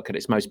hard work at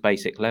its most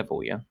basic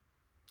level. Yeah.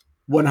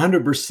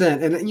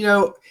 100%.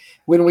 And,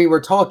 when we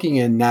were talking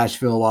in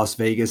Nashville, Las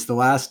Vegas the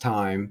last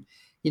time,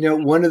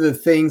 one of the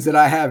things that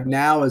I have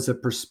now is a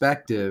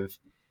perspective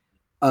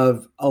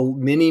of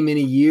many,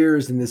 many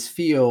years in this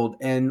field.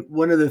 And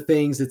one of the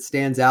things that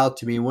stands out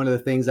to me, one of the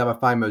things I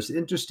find most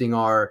interesting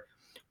are,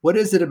 what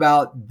is it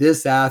about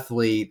this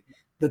athlete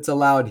that's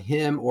allowed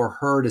him or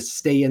her to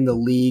stay in the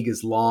league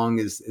as long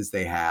as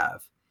they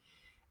have?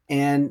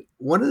 And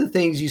one of the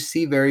things you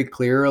see very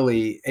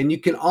clearly, and you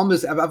can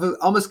I've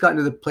almost gotten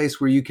to the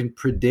place where you can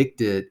predict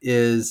it,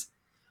 is,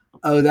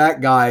 oh, that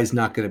guy is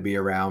not going to be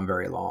around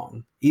very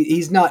long.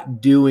 He's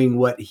not doing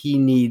what he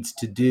needs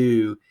to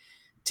do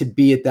to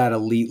be at that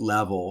elite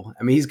level.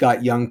 I mean, he's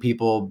got young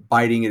people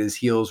biting at his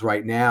heels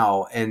right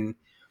now. And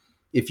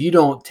if you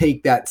don't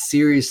take that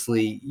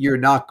seriously, you're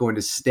not going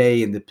to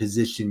stay in the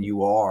position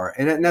you are.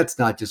 And that's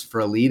not just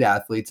for elite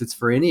athletes. It's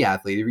for any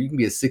athlete. You can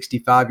be a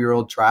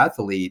 65-year-old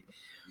triathlete,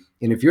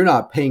 and if you're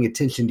not paying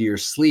attention to your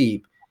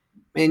sleep,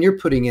 man, you're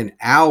putting in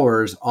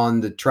hours on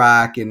the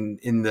track and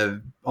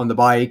on the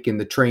bike and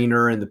the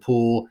trainer and the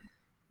pool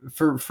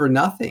for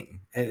nothing.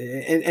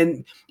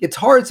 And it's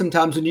hard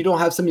sometimes when you don't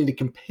have something to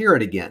compare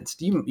it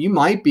against. You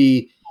might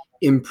be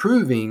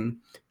improving,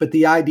 but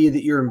the idea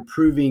that you're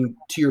improving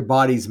to your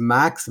body's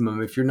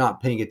maximum if you're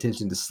not paying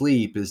attention to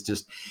sleep is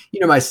just,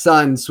 my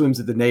son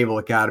swims at the Naval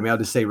Academy. I'll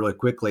just say really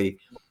quickly,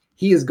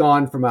 he has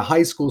gone from a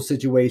high school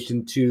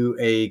situation to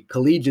a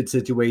collegiate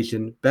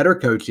situation, better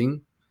coaching,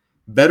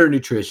 better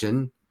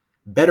nutrition,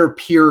 better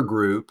peer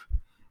group,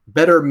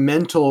 better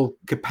mental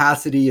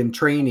capacity and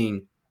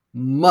training,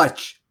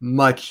 much,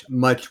 much,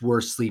 much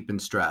worse sleep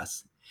and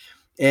stress.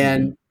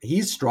 And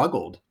he's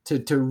struggled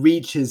to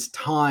reach his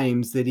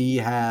times that he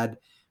had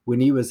when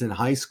he was in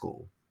high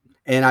school.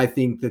 And I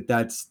think that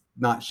that's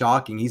not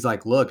shocking. He's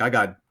like, look, I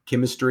got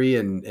chemistry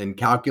and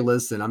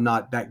calculus, and I'm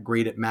not that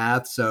great at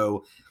math.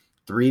 So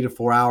 3 to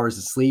 4 hours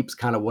of sleep is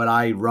kind of what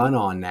I run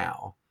on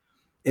now.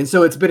 And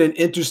so it's been an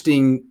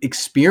interesting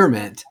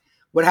experiment.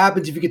 What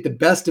happens if you get the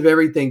best of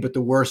everything, but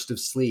the worst of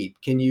sleep?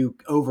 Can you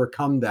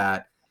overcome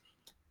that?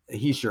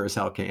 He sure as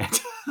hell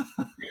can't.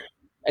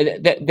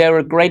 There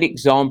are great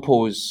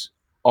examples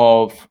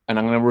of, and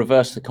I'm going to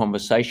reverse the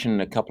conversation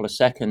in a couple of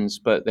seconds,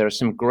 but there are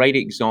some great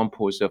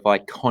examples of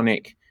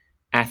iconic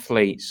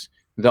athletes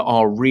that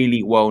are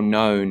really well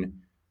known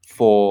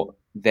for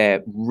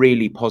their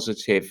really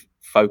positive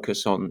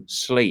focus on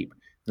sleep,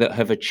 that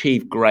have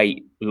achieved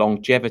great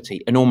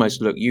longevity and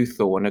almost look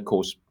youthful. And of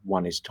course,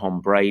 one is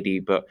Tom Brady,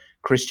 but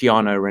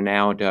Cristiano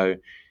Ronaldo,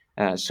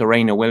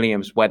 Serena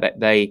Williams, where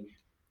they,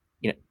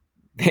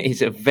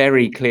 it's a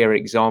very clear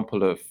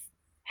example of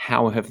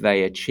how have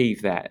they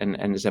achieved that. And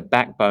as a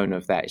backbone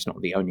of that, it's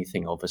not the only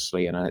thing,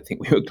 obviously, and I don't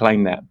think we would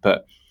claim that,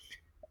 but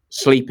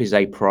sleep is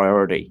a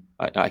priority.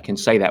 I can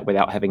say that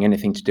without having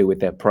anything to do with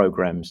their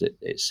programs,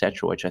 et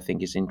cetera, which I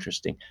think is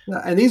interesting.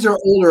 And these are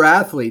older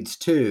athletes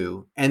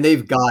too, and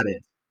they've got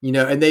it,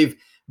 and they've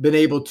been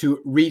able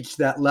to reach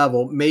that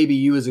level. Maybe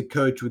you as a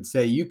coach would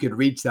say you could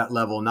reach that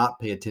level, not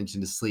pay attention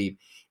to sleep.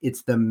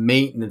 It's the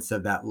maintenance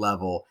of that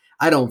level.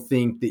 I don't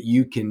think that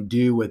you can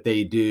do what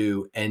they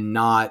do and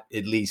not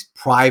at least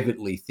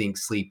privately think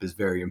sleep is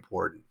very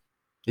important.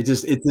 It's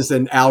just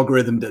an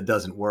algorithm that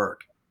doesn't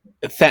work.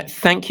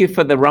 Thank you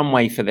for the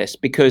runway for this,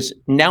 because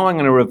now I'm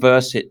going to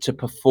reverse it to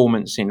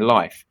performance in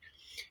life,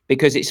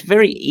 because it's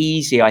very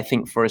easy, I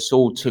think, for us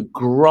all to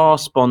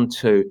grasp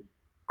onto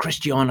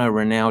Cristiano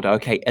Ronaldo,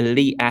 okay,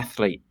 elite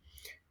athlete.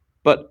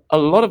 But a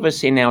lot of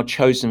us in our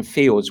chosen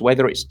fields,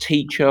 whether it's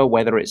teacher,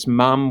 whether it's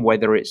mum,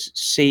 whether it's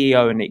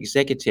CEO and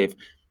executive,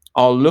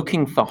 are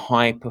looking for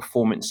high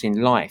performance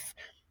in life.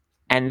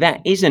 And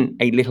that isn't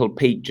a little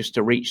peak just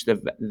to reach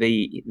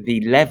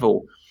the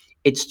level.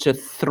 It's to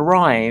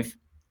thrive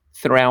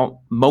throughout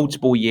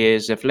multiple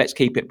years of, let's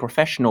keep it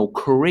professional,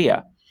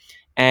 career.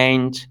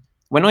 And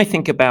when I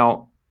think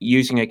about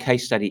using a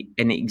case study,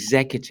 an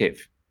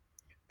executive,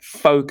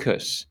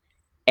 focus,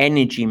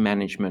 energy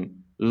management,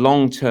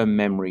 long-term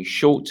memory,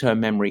 short-term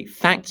memory,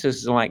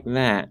 factors like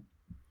that,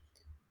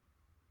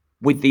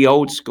 with the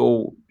old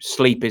school,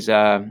 sleep is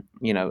a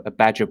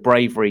badge of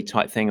bravery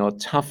type thing, or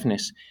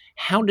toughness.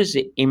 How does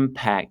it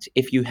impact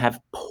if you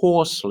have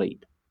poor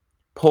sleep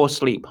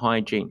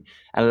hygiene,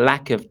 a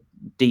lack of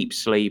deep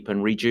sleep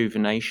and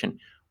rejuvenation?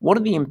 What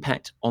are the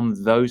impact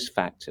on those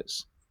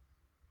factors?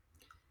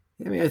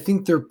 I mean, I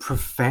think they're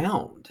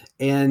profound,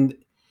 and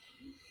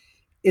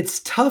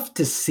it's tough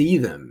to see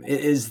them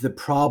is the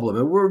problem.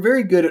 And we're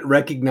very good at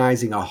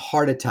recognizing a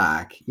heart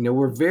attack.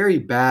 We're very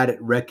bad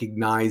at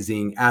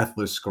recognizing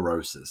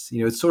atherosclerosis.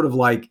 It's sort of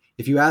like,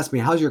 if you ask me,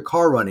 how's your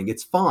car running?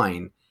 It's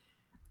fine.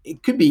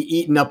 It could be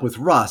eaten up with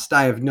rust.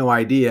 I have no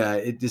idea.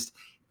 It just,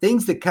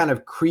 things that kind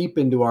of creep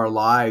into our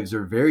lives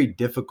are very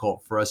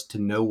difficult for us to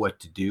know what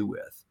to do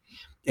with.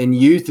 And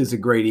youth is a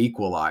great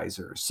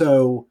equalizer.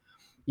 So,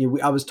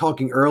 I was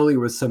talking earlier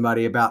with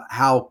somebody about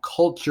how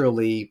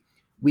culturally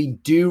we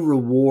do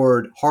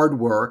reward hard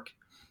work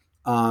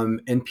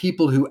and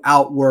people who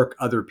outwork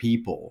other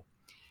people.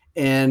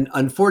 And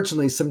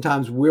unfortunately,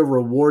 sometimes we're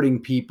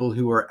rewarding people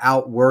who are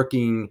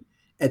outworking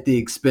at the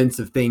expense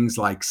of things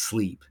like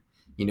sleep.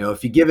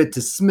 If you give it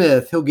to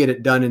Smith, he'll get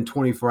it done in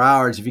 24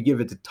 hours. If you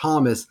give it to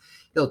Thomas,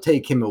 it'll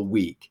take him a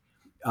week.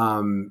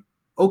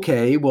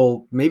 Okay,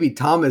 well, maybe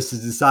Thomas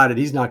has decided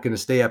he's not going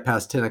to stay up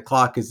past 10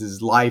 o'clock because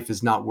his life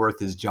is not worth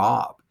his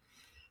job.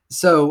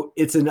 So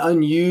it's an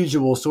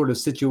unusual sort of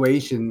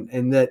situation,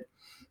 and that,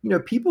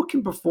 people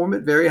can perform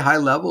at very high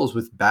levels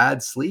with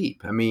bad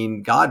sleep. I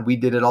mean, God, we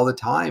did it all the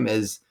time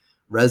as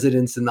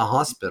residents in the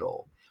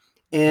hospital.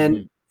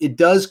 And it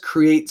does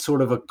create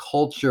sort of a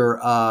culture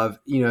of,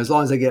 as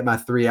long as I get my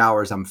 3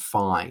 hours, I'm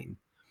fine.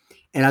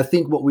 And I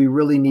think what we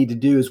really need to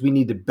do is we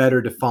need to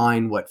better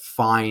define what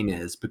fine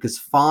is, because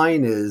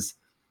fine is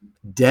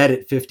dead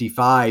at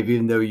 55,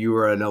 even though you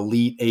were an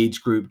elite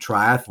age group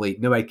triathlete.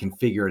 Nobody can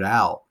figure it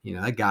out.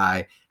 That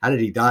guy, how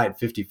did he die at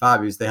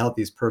 55? He was the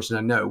healthiest person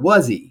I know.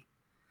 Was he?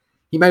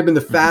 He might have been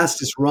the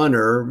fastest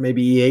runner.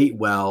 Maybe he ate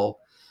well,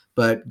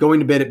 but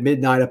going to bed at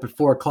midnight up at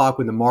 4 o'clock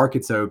when the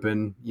market's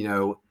open,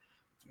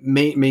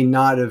 may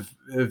not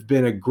have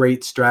been a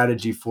great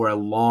strategy for a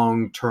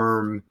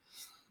long-term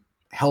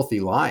healthy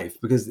life,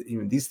 because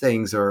these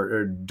things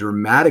are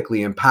dramatically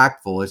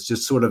impactful. It's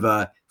just sort of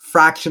a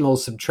fractional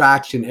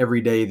subtraction every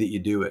day that you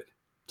do it.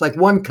 It's like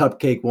one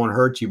cupcake won't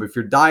hurt you, but if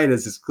your diet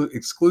is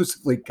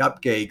exclusively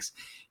cupcakes,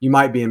 you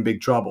might be in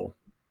big trouble.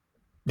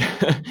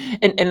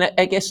 and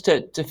I guess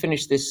to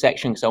finish this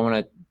section, because I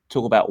want to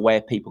talk about where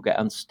people get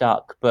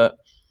unstuck, but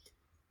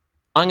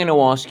I'm going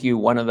to ask you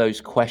one of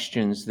those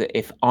questions that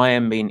if I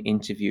am being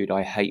interviewed,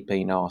 I hate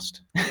being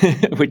asked,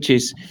 which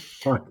is,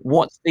 Right.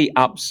 what's the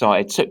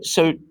upside?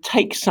 So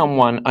take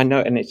someone, I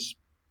know, and it's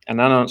an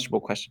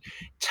unanswerable question.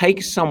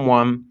 Take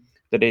someone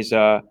that is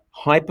a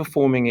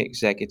high-performing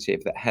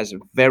executive that has a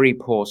very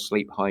poor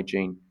sleep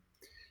hygiene,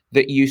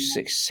 that you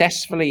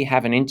successfully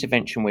have an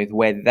intervention with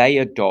where they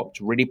adopt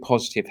really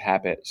positive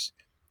habits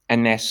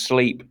and their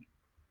sleep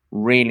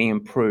really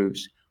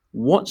improves.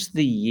 What's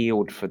the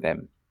yield for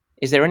them?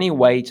 Is there any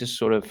way to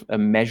sort of a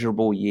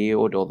measurable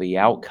yield or the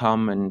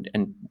outcome? And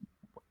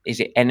is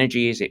it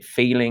energy? Is it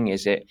feeling?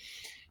 Is it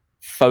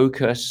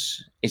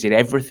focus? Is it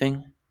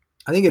everything?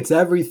 I think it's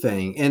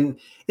everything. And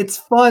it's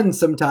fun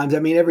sometimes. I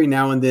mean, every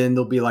now and then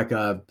there'll be like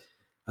a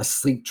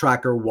sleep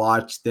tracker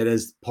watch that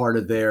is part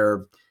of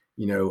their,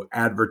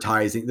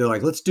 advertising. They're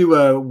like, let's do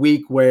a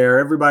week where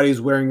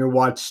everybody's wearing your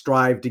watch,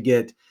 strive to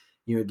get,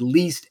 at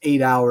least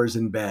 8 hours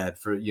in bed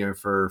for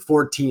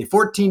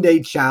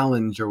 14-day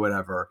challenge or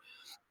whatever.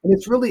 And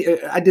it's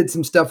really, I did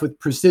some stuff with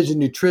Precision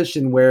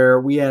Nutrition where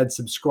we had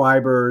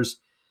subscribers,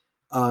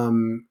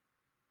 um,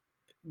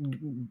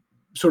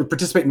 sort of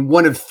participate in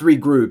one of three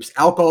groups: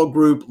 alcohol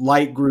group,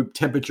 light group,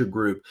 temperature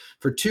group.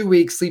 For 2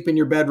 weeks, sleep in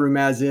your bedroom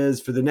as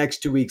is. For the next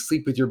 2 weeks,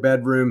 sleep with your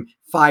bedroom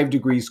 5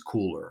 degrees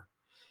cooler.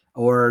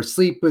 Or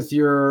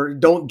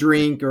don't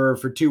drink, or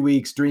for 2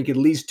 weeks, drink at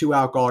least 2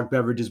 alcoholic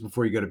beverages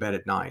before you go to bed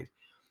at night.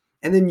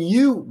 And then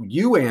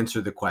you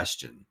answer the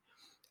question.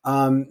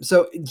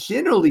 So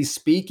generally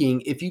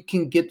speaking, if you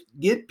can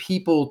get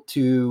people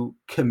to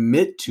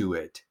commit to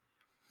it,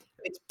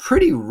 it's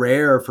pretty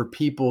rare for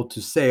people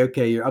to say,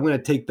 okay, I'm going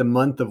to take the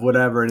month of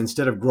whatever, and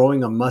instead of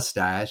growing a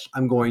mustache,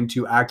 I'm going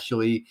to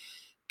actually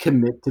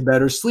commit to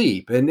better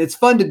sleep. And it's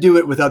fun to do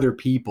it with other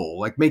people,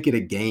 like make it a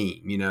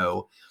game.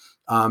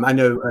 I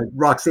know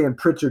Roxanne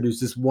Pritchard, who's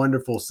this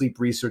wonderful sleep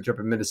researcher up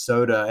in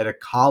Minnesota at a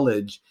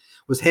college,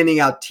 was handing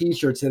out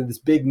T-shirts that had this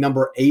big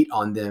number 8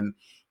 on them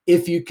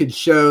if you could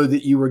show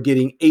that you were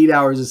getting 8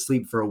 hours of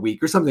sleep for a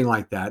week or something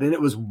like that. And it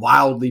was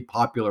wildly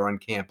popular on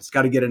campus.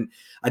 Got to get an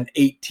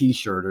 8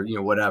 T-shirt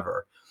or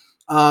whatever.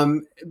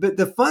 But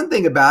the fun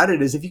thing about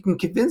it is if you can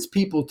convince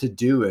people to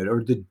do it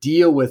or to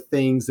deal with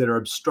things that are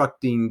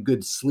obstructing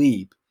good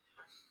sleep,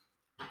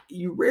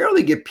 you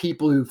rarely get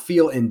people who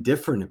feel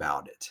indifferent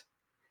about it.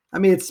 I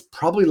mean, it's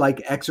probably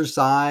like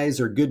exercise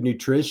or good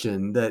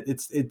nutrition that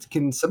it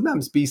can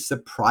sometimes be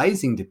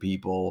surprising to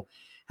people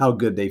how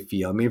good they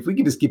feel. I mean, if we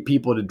can just get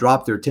people to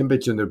drop their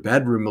temperature in their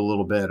bedroom a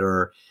little bit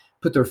or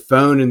put their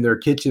phone in their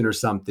kitchen or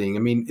something. I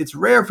mean, it's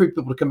rare for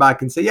people to come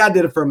back and say, yeah, I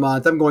did it for a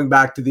month. I'm going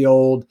back to the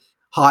old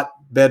hot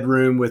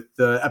bedroom with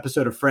the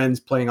episode of Friends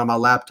playing on my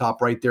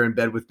laptop right there in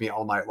bed with me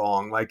all night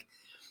long. Like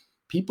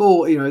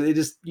people, you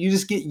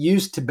just get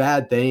used to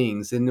bad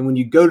things. And then when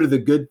you go to the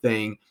good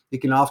thing,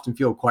 it can often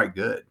feel quite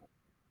good.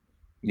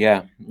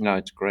 Yeah, no,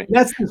 it's great.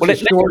 That's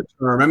the short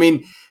term. I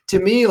mean, to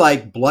me,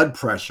 like blood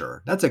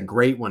pressure, that's a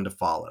great one to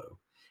follow.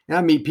 And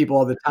I meet people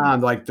all the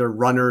time, like they're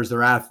runners,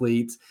 they're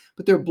athletes,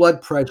 but their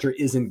blood pressure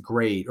isn't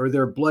great, or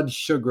their blood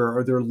sugar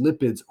or their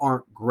lipids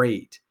aren't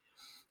great.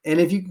 And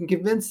if you can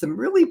convince them,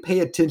 really pay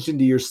attention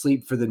to your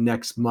sleep for the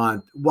next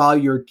month while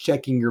you're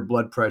checking your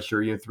blood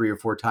pressure, 3 or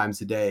 4 times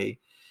a day,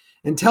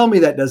 and tell me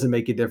that doesn't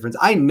make a difference.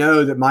 I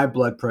know that my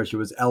blood pressure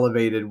was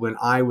elevated when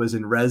I was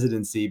in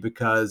residency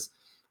because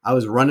I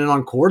was running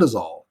on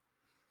cortisol.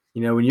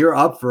 When you're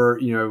up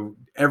for,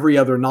 every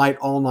other night,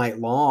 all night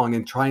long,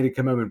 and trying to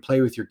come home and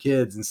play with your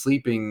kids and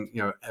sleeping,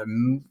 a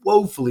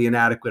woefully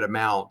inadequate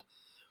amount,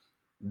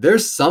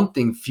 there's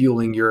something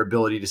fueling your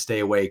ability to stay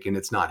awake, and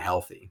it's not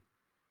healthy.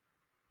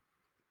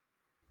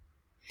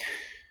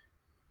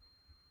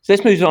 So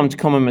let's move on to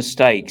common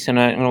mistakes. And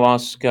I'm going to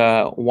ask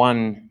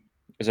one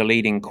as a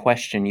leading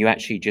question. You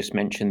actually just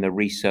mentioned the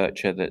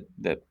researcher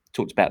that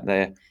talked about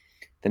the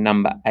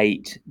number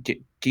 8.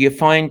 Do you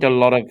find a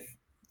lot of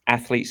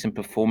athletes and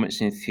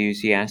performance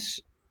enthusiasts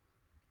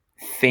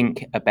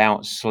think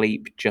about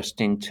sleep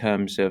just in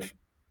terms of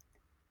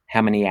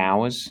how many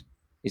hours?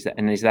 Is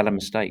that a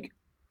mistake?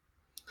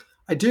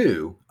 I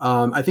do.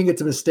 I think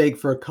it's a mistake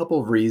for a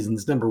couple of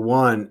reasons. Number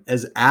one,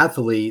 as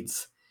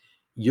athletes,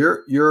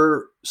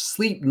 your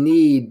sleep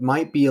need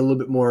might be a little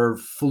bit more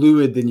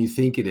fluid than you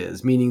think it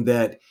is, meaning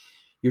that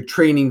you're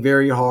training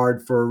very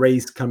hard for a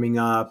race coming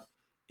up,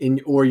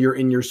 or you're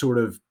in your sort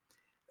of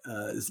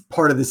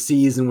part of the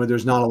season where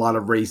there's not a lot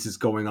of races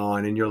going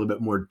on and you're a little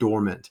bit more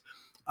dormant.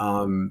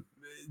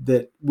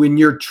 That when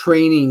you're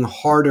training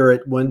harder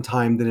at one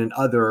time than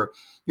another,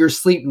 your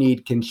sleep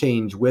need can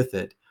change with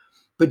it.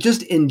 But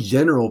just in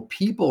general,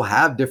 people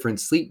have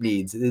different sleep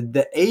needs.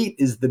 The 8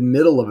 is the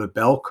middle of a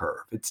bell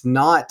curve. It's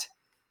not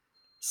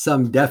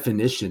some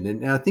definition.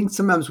 And I think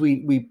sometimes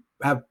we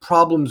have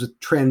problems with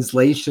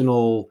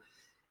translational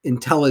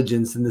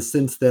intelligence in the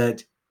sense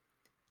that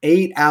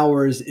 8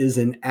 hours is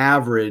an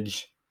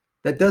average.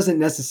 That doesn't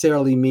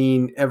necessarily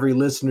mean every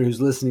listener who's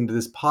listening to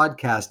this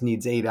podcast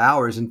needs 8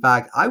 hours. In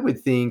fact, I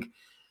would think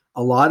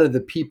a lot of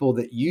the people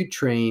that you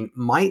train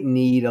might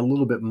need a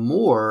little bit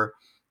more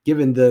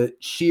given the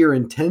sheer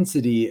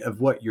intensity of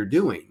what you're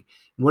doing.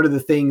 One of the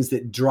things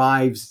that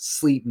drives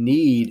sleep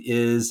need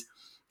is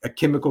a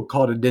chemical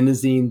called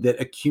adenosine that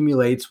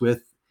accumulates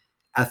with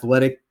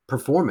athletic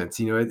performance,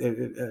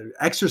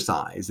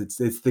 exercise. It's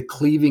the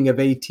cleaving of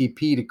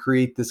ATP to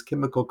create this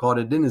chemical called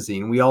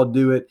adenosine. We all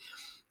do it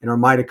in our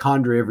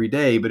mitochondria every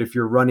day, but if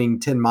you're running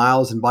 10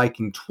 miles and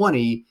biking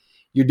 20,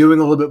 you're doing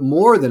a little bit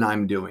more than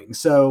I'm doing.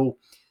 So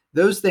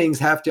those things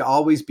have to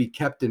always be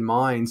kept in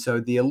mind. So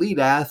the elite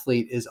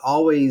athlete is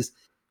always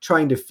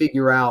trying to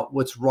figure out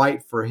what's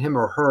right for him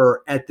or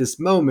her at this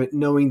moment,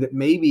 knowing that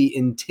maybe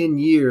in 10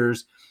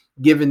 years,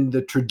 given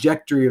the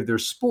trajectory of their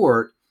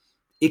sport,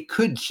 it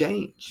could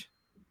change.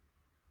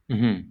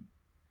 Mm-hmm.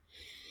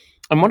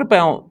 And what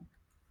about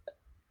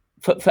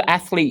for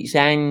athletes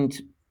and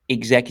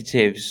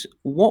executives,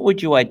 what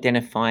would you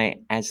identify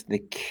as the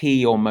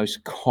key or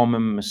most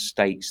common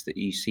mistakes that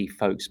you see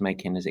folks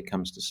making as it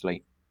comes to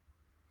sleep?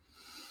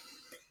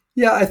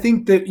 Yeah, I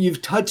think that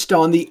you've touched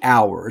on the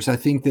hours. I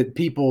think that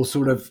people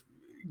sort of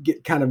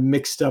get kind of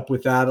mixed up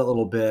with that a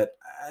little bit.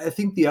 I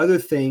think the other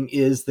thing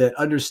is that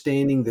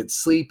understanding that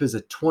sleep is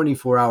a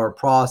 24-hour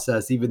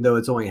process, even though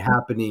it's only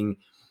happening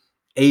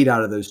 8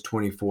 out of those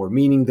 24,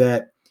 meaning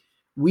that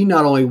we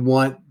not only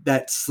want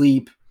that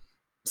sleep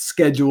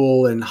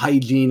schedule and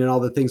hygiene and all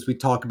the things we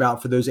talk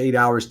about for those 8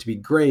 hours to be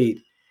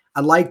great,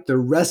 I'd like the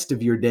rest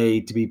of your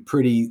day to be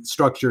pretty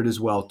structured as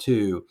well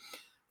too.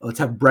 Let's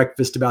have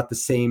breakfast about the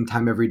same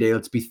time every day.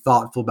 Let's be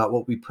thoughtful about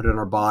what we put in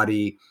our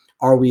body.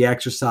 Are we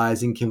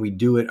exercising? Can we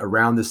do it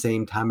around the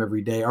same time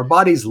every day? Our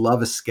bodies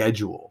love a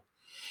schedule.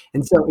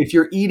 And so if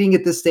you're eating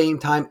at the same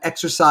time,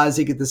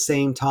 exercising at the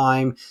same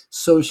time,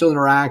 social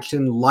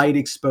interaction, light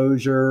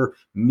exposure,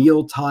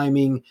 meal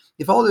timing,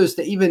 if all those,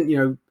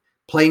 even,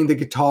 playing the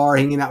guitar,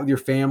 hanging out with your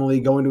family,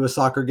 going to a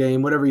soccer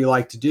game, whatever you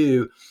like to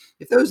do,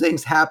 if those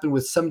things happen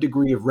with some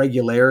degree of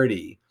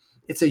regularity,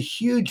 it's a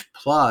huge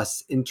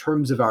plus in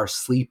terms of our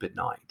sleep at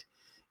night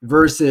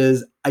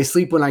versus I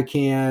sleep when I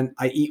can,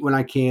 I eat when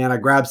I can, I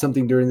grab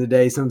something during the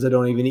day. Sometimes I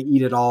don't even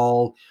eat at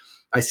all.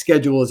 My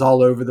schedule is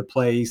all over the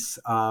place.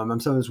 I'm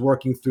sometimes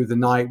working through the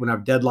night when I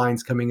have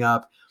deadlines coming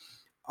up.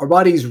 Our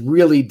bodies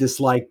really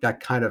dislike that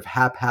kind of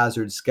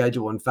haphazard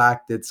schedule. In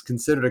fact, it's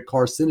considered a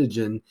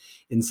carcinogen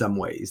in some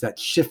ways, that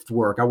shift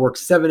work. I work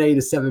 7A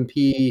to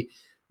 7P,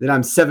 then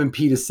I'm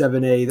 7P to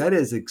 7A. That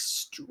is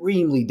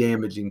extremely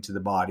damaging to the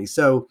body.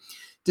 So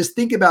just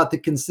think about the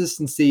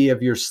consistency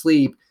of your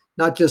sleep,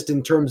 not just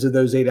in terms of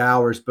those 8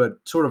 hours, but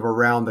sort of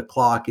around the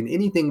clock, and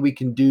anything we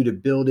can do to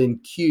build in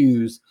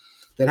cues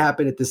that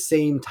happen at the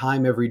same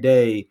time every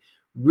day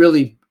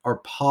really are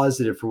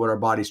positive for what our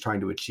body's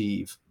trying to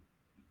achieve.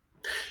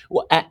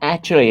 Well,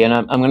 actually, and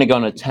I'm going to go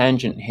on a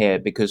tangent here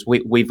because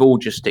we've all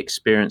just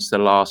experienced the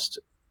last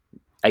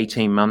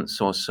 18 months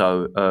or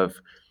so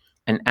of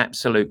an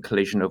absolute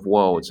collision of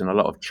worlds and a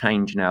lot of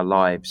change in our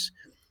lives.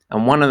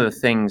 And one of the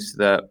things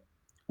that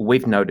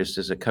we've noticed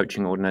as a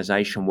coaching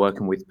organization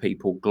working with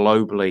people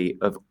globally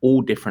of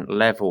all different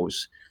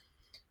levels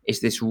is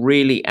this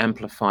really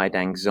amplified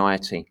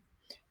anxiety.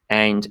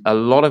 And a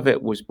lot of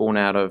it was born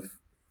out of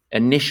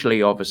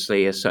initially,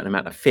 obviously, a certain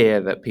amount of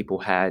fear that people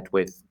had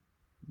with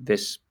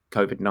this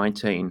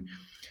COVID-19.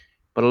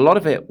 But a lot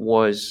of it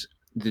was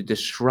the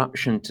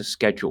disruption to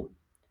schedule.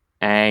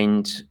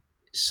 And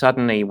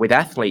suddenly with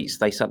athletes,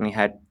 they suddenly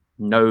had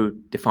no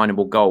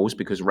definable goals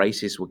because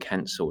races were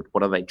cancelled.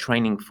 What are they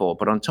training for?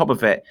 But on top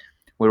of it,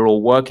 we were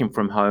all working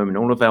from home and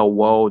all of our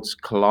worlds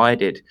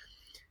collided.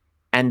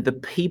 And the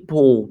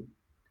people,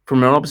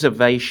 from an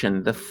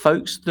observation, the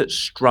folks that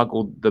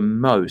struggled the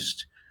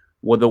most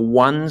were the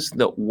ones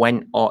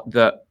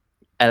that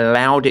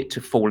allowed it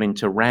to fall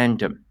into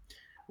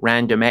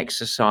random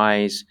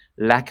exercise,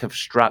 lack of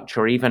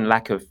structure, even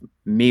lack of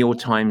meal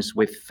times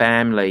with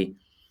family.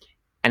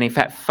 And in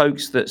fact,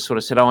 folks that sort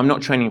of said, I'm not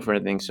training for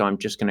anything, so I'm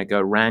just going to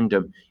go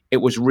random. It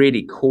was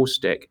really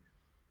caustic.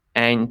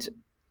 And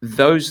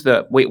those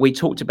that we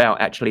talked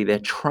about, actually, their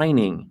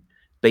training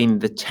being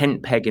the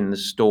tent peg in the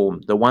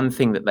storm, the one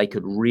thing that they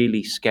could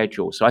really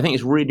schedule. So I think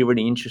it's really,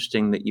 really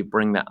interesting that you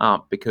bring that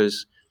up,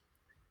 because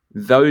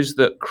those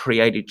that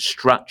created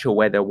structure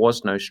where there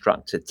was no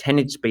structure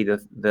tended to be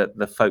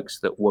the folks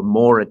that were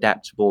more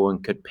adaptable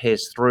and could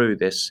pierce through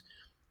this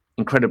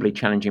incredibly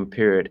challenging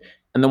period.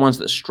 And the ones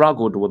that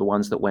struggled were the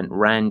ones that went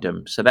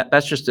random. So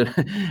that's just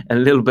a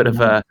little bit of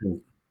a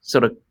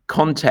sort of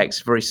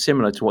context, very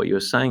similar to what you were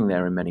saying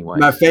there in many ways.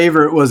 My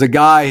favorite was a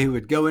guy who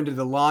would go into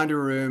the laundry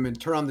room and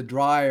turn on the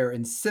dryer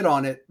and sit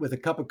on it with a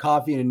cup of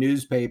coffee and a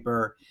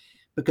newspaper,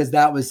 because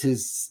that was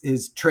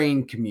his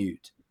train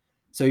commute.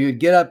 So he would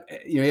get up,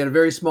 he had a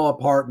very small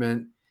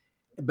apartment,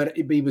 but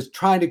he was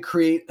trying to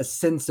create a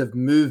sense of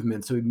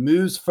movement. So he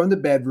moves from the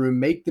bedroom,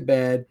 make the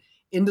bed,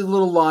 into the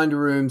little laundry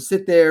room,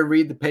 sit there,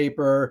 read the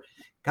paper,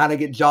 kind of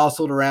get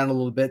jostled around a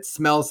little bit,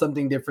 smell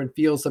something different,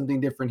 feel something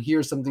different,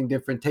 hear something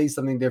different, taste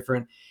something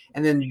different,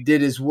 and then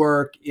did his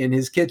work in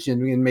his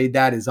kitchen and made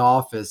that his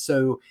office.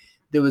 So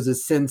there was a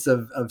sense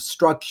of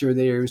structure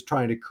that he was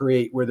trying to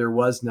create where there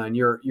was none.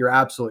 You're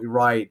absolutely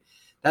right.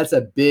 That's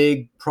a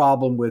big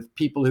problem with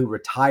people who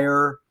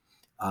retire.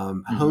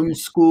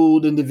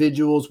 homeschooled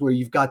individuals where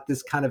you've got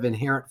this kind of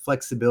inherent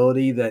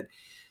flexibility that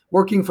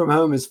working from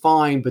home is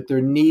fine, but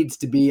there needs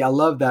to be, I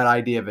love that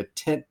idea of a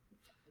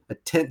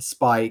tent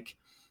spike,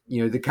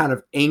 that kind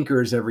of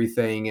anchors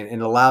everything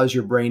and allows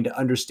your brain to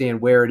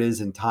understand where it is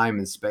in time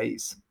and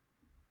space.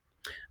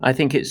 I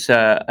think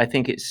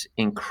it's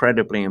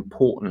incredibly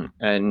important,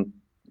 and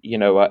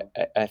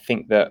I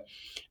think that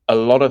a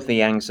lot of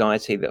the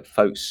anxiety that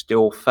folks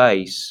still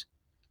face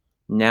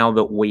now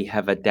that we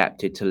have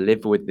adapted to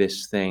live with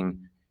this thing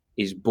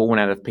is born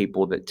out of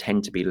people that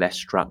tend to be less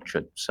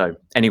structured. So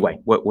anyway,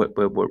 we're a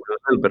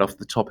little bit off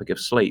the topic of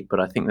sleep, but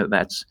I think that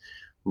that's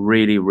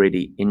really,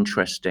 really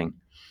interesting.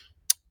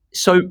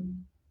 So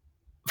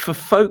for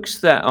folks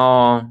that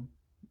are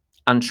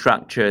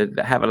unstructured,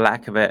 that have a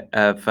lack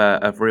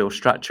of real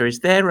structure,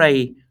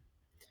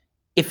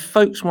 if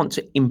folks want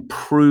to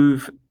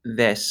improve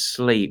their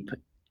sleep,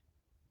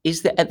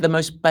 is there, at the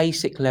most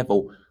basic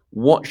level,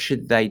 what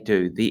should they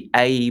do? The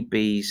A,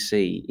 B,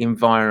 C,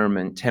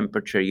 environment,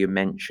 temperature, you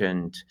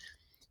mentioned,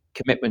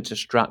 commitment to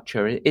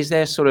structure. Is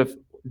there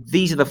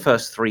these are the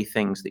first three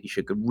things that you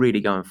should really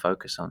go and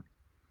focus on?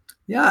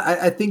 Yeah,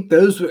 I think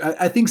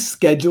I think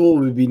schedule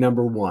would be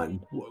number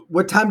one.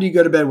 What time do you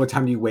go to bed? What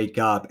time do you wake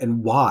up,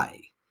 and why?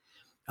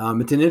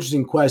 It's an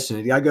interesting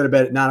question. I go to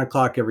bed at 9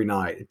 o'clock every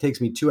night. It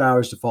takes me 2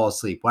 hours to fall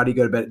asleep. Why do you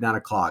go to bed at 9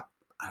 o'clock?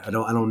 I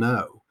don't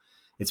know.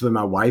 It's when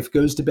my wife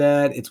goes to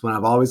bed. It's when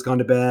I've always gone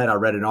to bed. I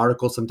read an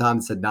article sometime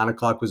that said 9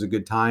 o'clock was a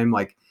good time.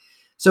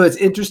 So it's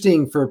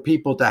interesting for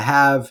people to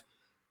have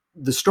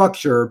the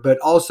structure, but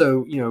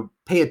also,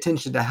 pay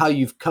attention to how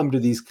you've come to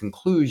these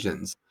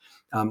conclusions,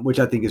 which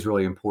I think is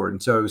really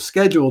important. So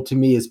schedule to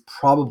me is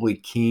probably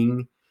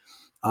king.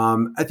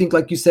 I think,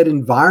 like you said,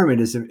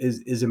 environment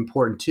is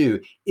important too.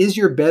 Is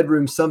your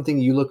bedroom something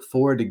you look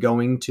forward to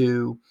going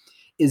to?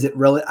 Is it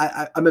really?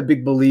 I'm a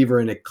big believer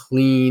in a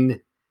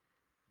clean,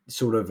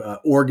 sort of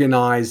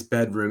organized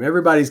bedroom.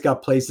 Everybody's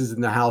got places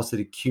in the house that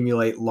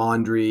accumulate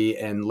laundry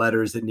and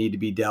letters that need to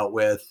be dealt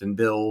with and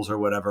bills or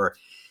whatever.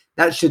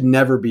 That should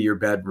never be your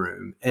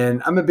bedroom.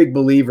 And I'm a big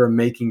believer in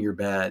making your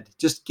bed.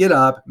 Just get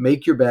up,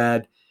 make your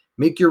bed,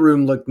 make your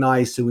room look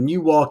nice. So when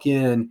you walk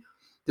in,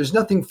 there's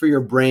nothing for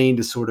your brain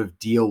to sort of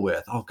deal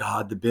with. Oh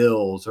God, the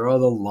bills or all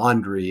the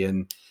laundry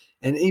and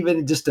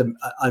even just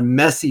a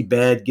messy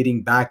bed,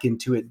 getting back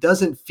into it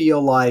doesn't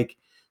feel like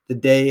the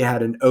day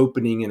had an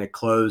opening and a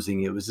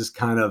closing. It was just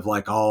kind of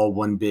like all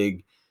one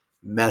big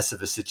mess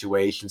of a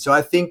situation. So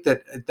I think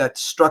that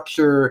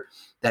structure,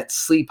 that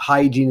sleep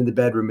hygiene in the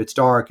bedroom, it's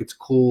dark, it's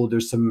cool.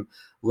 There's some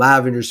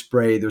lavender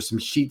spray. There's some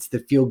sheets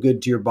that feel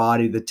good to your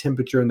body. The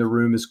temperature in the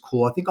room is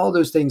cool. I think all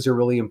those things are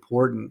really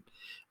important.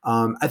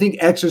 I think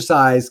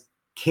exercise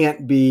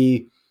can't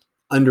be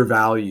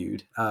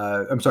overvalued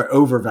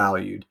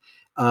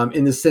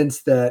in the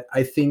sense that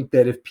I think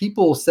that if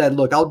people said,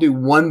 look, I'll do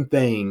one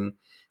thing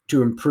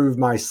to improve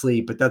my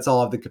sleep, but that's all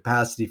I have the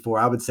capacity for,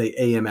 I would say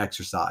AM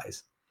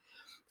exercise.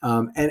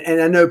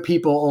 And I know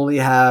people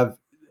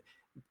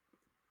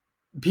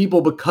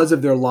because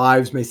of their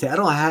lives may say, I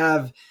don't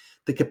have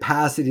the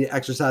capacity to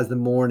exercise in the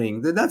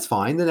morning. That's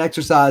fine. Then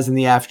exercise in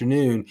the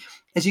afternoon.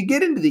 As you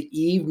get into the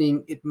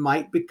evening, it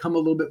might become a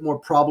little bit more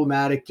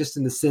problematic, just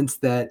in the sense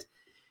that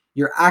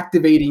you're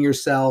activating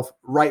yourself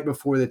right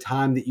before the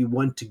time that you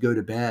want to go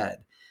to bed.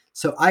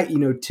 So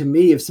to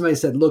me, if somebody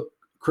said, look,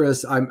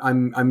 Chris,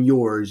 I'm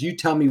yours, you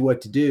tell me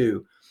what to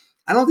do,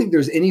 I don't think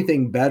there's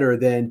anything better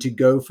than to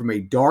go from a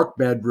dark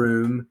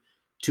bedroom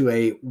to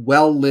a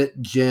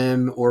well-lit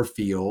gym or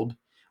field,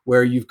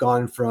 where you've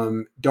gone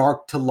from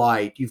dark to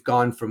light. You've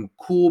gone from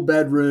cool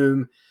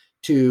bedroom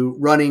to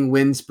running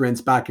wind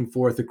sprints back and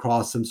forth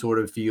across some sort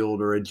of field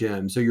or a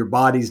gym. So your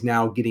body's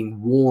now getting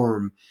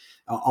warm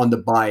on the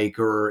bike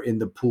or in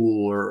the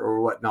pool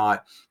or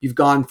whatnot. You've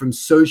gone from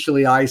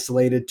socially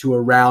isolated to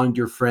around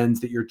your friends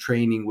that you're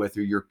training with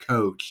or your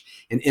coach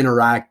and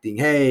interacting.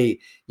 Hey,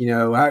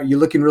 you're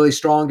looking really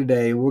strong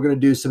today. We're going to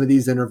do some of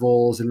these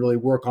intervals and really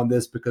work on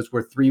this because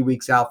we're 3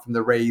 weeks out from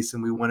the race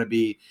and we want to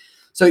be.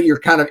 So you're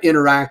kind of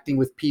interacting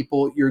with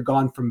people. You're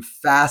gone from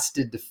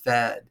fasted to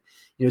fed.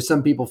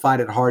 Some people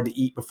find it hard to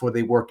eat before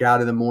they work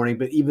out in the morning,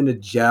 but even a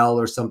gel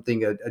or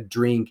something, a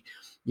drink,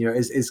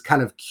 is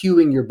kind of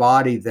cueing your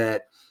body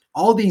that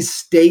all these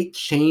state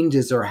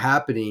changes are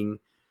happening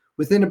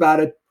within about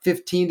a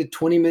 15 to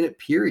 20 minute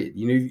period.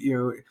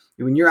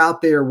 When you're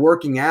out there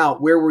working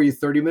out, where were you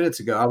 30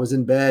 minutes ago? I was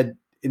in bed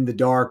in the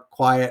dark,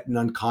 quiet and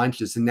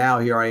unconscious. And now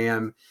here I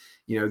am,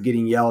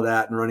 getting yelled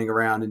at and running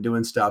around and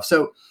doing stuff.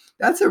 So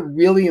that's a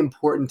really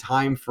important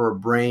time for a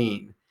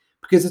brain,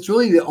 because it's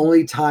really the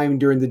only time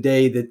during the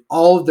day that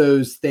all of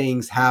those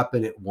things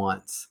happen at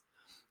once.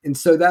 And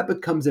so that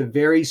becomes a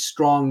very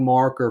strong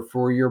marker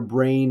for your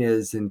brain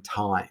is in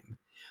time.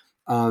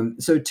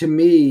 So to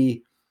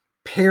me,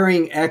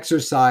 pairing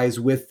exercise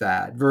with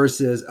that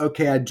versus,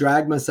 okay, I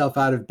drag myself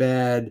out of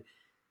bed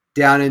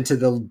down into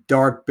the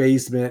dark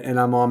basement and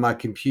I'm on my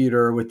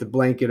computer with the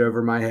blanket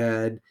over my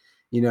head,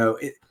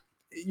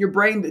 your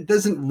brain, it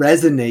doesn't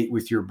resonate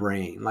with your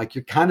brain. Like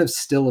you're kind of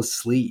still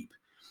asleep.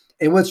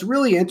 And what's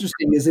really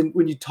interesting is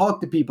when you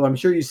talk to people, I'm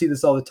sure you see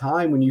this all the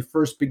time when you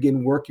first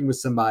begin working with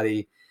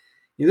somebody,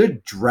 they're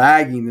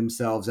dragging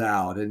themselves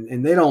out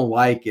and they don't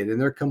like it. And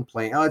they're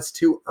complaining, oh, it's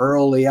too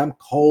early. I'm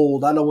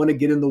cold. I don't want to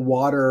get in the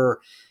water.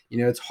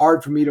 It's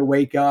hard for me to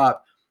wake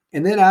up.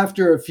 And then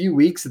after a few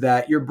weeks of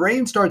that, your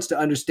brain starts to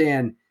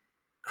understand,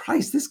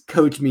 Christ, this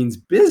coach means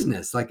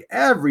business. Like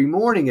every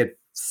morning at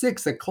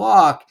 6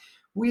 o'clock,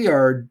 we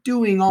are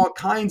doing all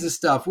kinds of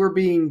stuff. We're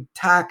being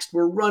taxed.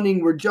 We're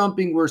running, we're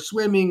jumping, we're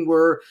swimming,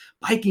 we're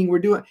biking, we're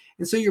doing.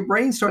 And so your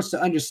brain starts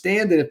to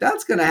understand that if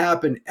that's going to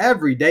happen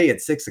every day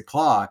at 6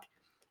 o'clock,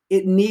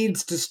 it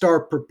needs to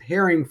start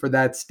preparing for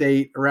that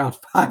state around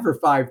 5 or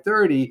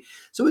 5:30.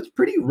 So it's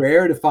pretty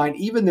rare to find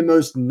even the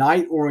most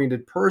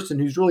night-oriented person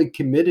who's really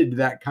committed to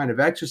that kind of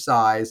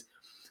exercise.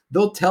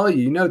 They'll tell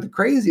you, the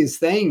craziest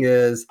thing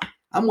is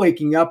I'm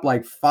waking up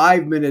like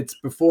 5 minutes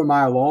before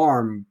my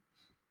alarm,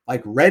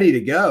 like ready to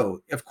go.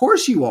 Of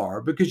course you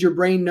are, because your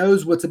brain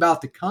knows what's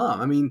about to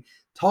come. I mean,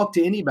 talk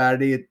to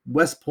anybody at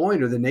West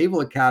Point or the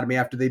Naval Academy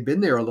after they've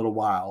been there a little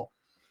while.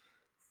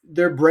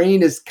 Their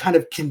brain is kind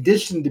of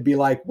conditioned to be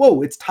like,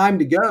 whoa, it's time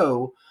to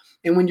go.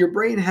 And when your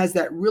brain has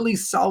that really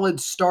solid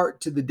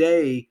start to the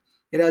day,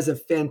 it has a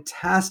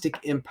fantastic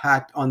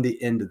impact on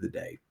the end of the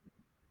day.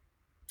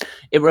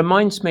 It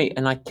reminds me,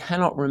 and I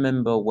cannot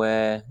remember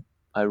where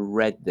I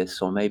read this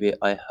or maybe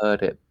I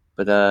heard it,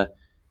 but I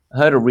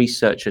heard a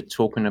researcher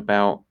talking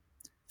about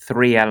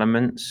 3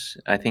 elements.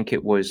 I think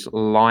it was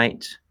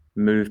light,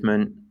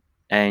 movement,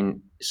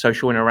 and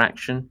social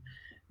interaction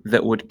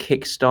that would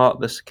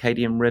kickstart the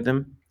circadian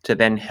rhythm to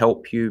then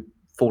help you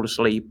fall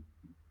asleep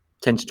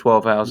 10 to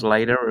 12 hours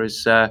later.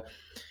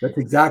 That's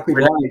exactly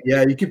right.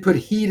 Yeah, you could put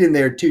heat in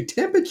there too.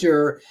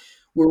 Temperature,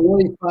 we're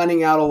really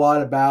finding out a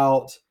lot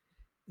about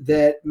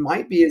that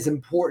might be as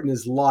important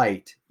as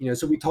light.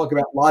 So we talk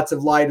about lots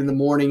of light in the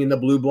morning and the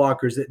blue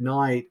blockers at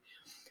night,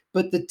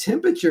 but the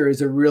temperature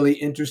is a really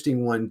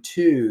interesting one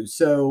too.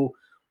 So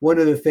one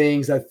of the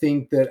things I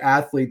think that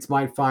athletes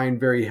might find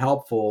very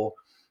helpful,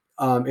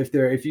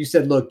 if you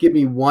said, look, give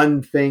me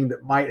one thing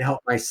that might help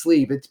my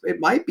sleep, it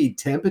might be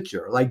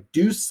temperature. Like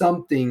do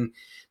something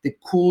that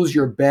cools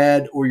your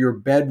bed or your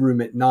bedroom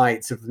at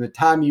night. So from the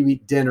time you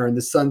eat dinner and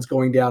the sun's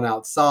going down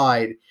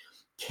outside,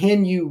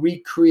 can you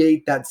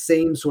recreate that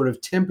same sort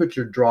of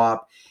temperature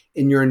drop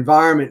in your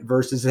environment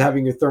versus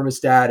having your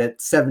thermostat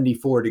at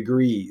 74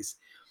 degrees?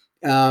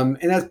 And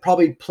that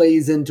probably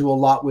plays into a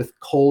lot with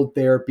cold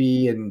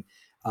therapy and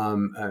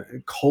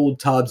cold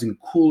tubs and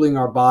cooling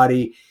our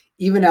body,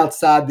 even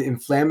outside the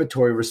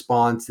inflammatory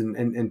response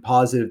and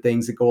positive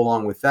things that go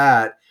along with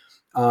that.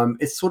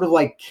 It's sort of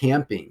like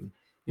camping.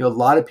 A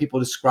lot of people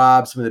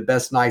describe some of the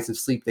best nights of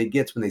sleep they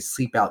get when they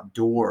sleep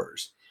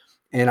outdoors.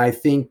 And I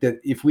think that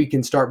if we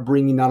can start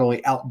bringing not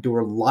only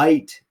outdoor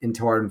light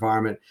into our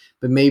environment,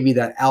 but maybe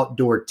that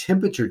outdoor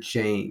temperature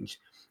change,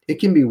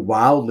 it can be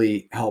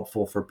wildly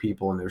helpful for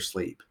people in their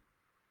sleep.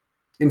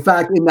 In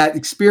fact, in that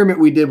experiment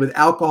we did with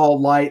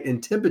alcohol, light,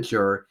 and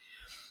temperature,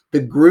 the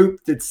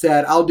group that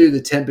said, I'll do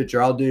the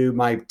temperature, I'll do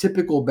my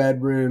typical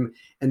bedroom,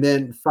 and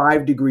then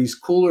 5 degrees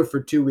cooler for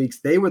 2 weeks,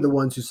 they were the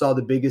ones who saw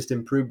the biggest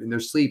improvement in their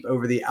sleep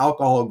over the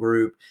alcohol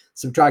group,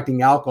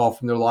 subtracting alcohol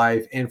from their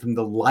life, and from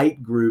the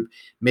light group,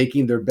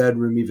 making their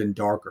bedroom even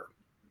darker.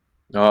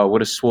 Oh, I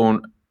would have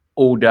sworn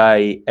all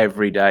day,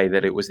 every day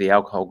that it was the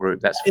alcohol group.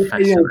 That's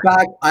fascinating. In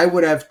fact, I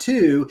would have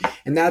too.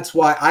 And that's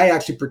why I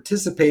actually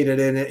participated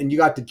in it. And you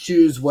got to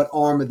choose what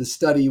arm of the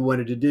study you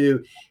wanted to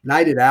do. And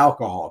I did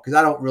alcohol because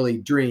I don't really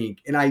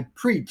drink. And I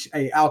preach,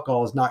 hey,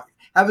 alcohol is not,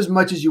 have as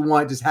much as you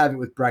want, just have it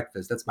with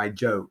breakfast. That's my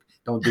joke.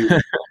 Don't do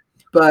it.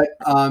 But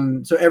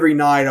so every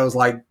night I was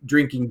like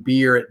drinking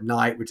beer at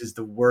night, which is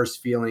the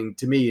worst feeling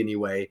to me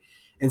anyway.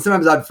 And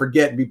sometimes I'd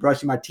forget and be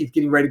brushing my teeth,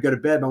 getting ready to go to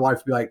bed. My wife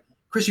would be like,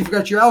 Chris, you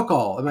forgot your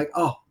alcohol. I'm like,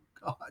 oh,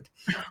 God.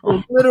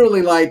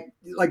 Literally like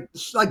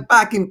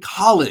back in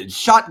college,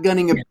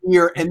 shotgunning a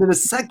beer and then a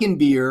second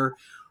beer,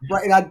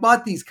 right? And I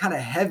bought these kind of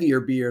heavier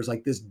beers,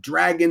 like this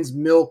Dragon's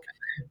Milk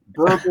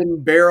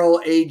bourbon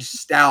barrel aged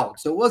stout.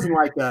 So it wasn't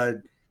like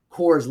a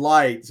Coors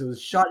Light. So it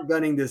was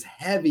shotgunning this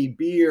heavy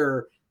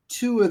beer,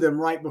 2 of them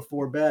right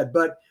before bed.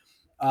 But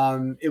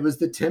it was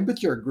the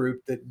temperature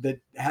group that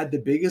had the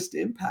biggest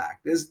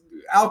impact. There's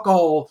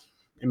alcohol,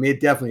 I mean,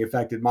 it definitely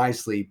affected my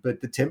sleep,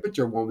 but the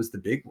temperature one was the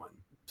big one.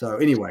 So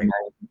anyway.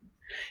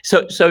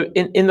 So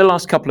in the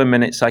last couple of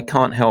minutes, I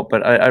can't help,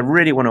 but I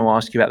really want to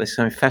ask you about this.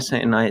 Something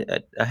fascinating. I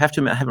have to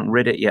admit, I haven't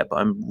read it yet, but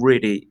I'm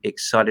really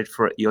excited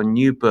for it. Your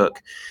new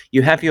book.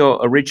 You have your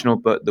original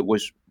book that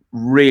was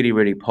really,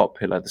 really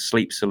popular, The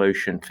Sleep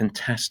Solution.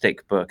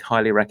 Fantastic book.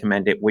 Highly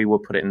recommend it. We will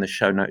put it in the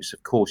show notes,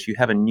 of course. You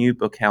have a new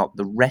book out,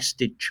 The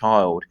Rested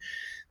Child.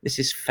 This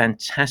is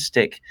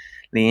fantastically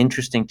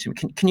interesting to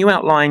me. Can you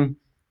outline...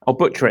 I'll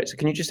butcher it. So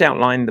can you just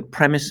outline the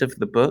premise of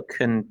the book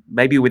and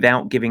maybe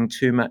without giving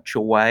too much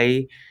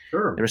away?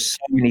 Sure. There are so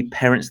many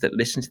parents that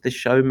listen to the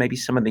show, maybe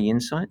some of the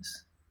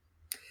insights.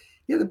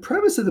 Yeah, the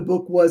premise of the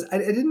book was I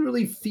didn't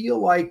really feel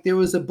like there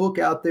was a book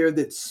out there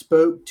that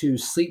spoke to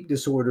sleep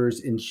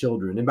disorders in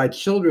children. And by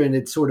children,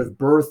 it's sort of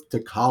birth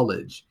to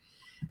college.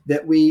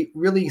 that we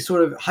really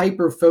sort of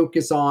hyper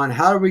focus on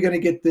how are we going to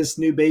get this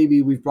new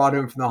baby we've brought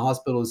in from the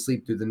hospital to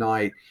sleep through the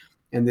night.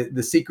 And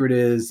the secret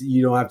is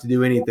you don't have to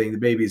do anything. The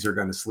babies are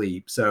going to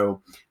sleep.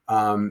 So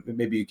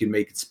maybe you can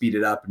speed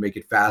it up and make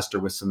it faster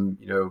with some,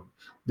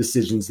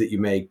 decisions that you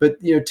make. But,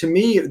 to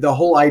me, the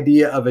whole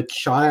idea of a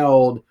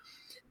child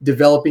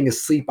developing a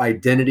sleep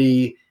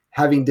identity,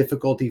 having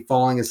difficulty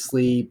falling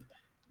asleep,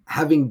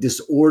 having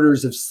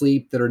disorders of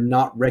sleep that are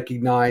not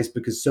recognized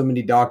because so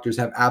many doctors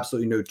have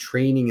absolutely no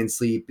training in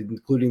sleep,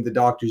 including the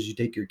doctors you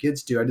take your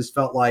kids to. I just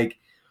felt like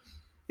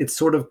it's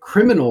sort of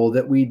criminal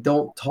that we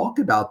don't talk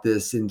about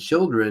this in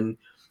children.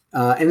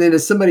 And then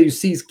as somebody who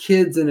sees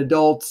kids and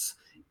adults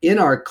in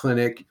our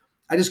clinic,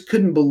 I just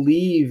couldn't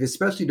believe,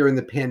 especially during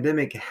the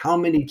pandemic, how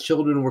many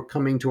children were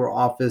coming to our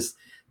office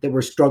that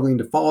were struggling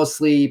to fall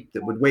asleep,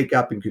 that would wake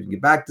up and couldn't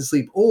get back to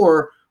sleep,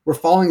 or were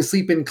falling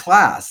asleep in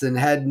class and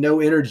had no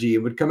energy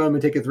and would come home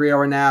and take a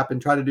 3-hour nap and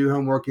try to do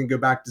homework and go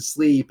back to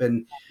sleep.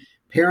 And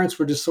parents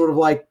were just sort of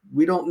like,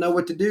 we don't know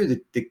what to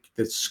do.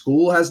 The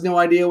school has no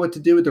idea what to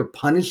do. They're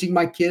punishing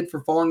my kid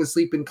for falling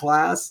asleep in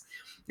class.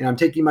 And I'm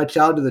taking my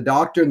child to the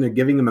doctor and they're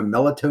giving him a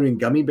melatonin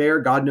gummy bear.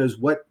 God knows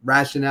what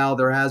rationale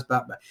there has.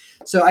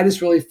 So I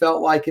just really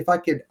felt like if I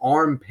could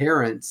arm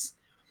parents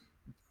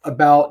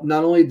about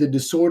not only the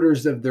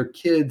disorders of their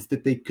kids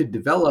that they could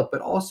develop,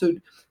 but also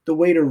the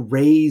way to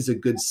raise a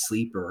good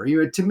sleeper.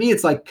 To me,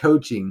 it's like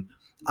coaching.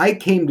 I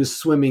came to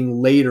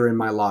swimming later in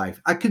my life.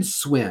 I could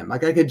swim.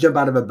 Like I could jump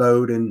out of a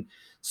boat and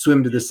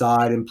swim to the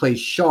side and play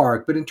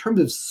shark. But in terms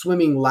of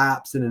swimming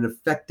laps in an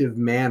effective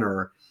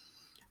manner,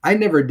 I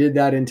never did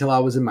that until I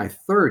was in my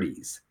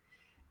 30s.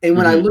 And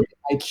when I look at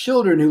my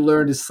children who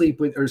learn to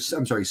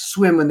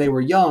swim when they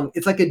were young,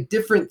 it's like a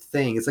different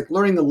thing. It's like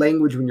learning the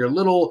language when you're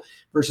little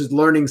versus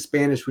learning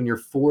Spanish when you're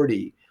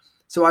 40.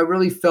 So I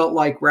really felt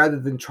like rather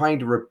than trying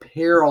to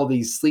repair all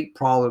these sleep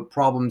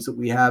problems that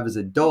we have as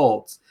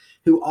adults,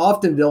 who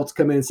often adults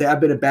come in and say,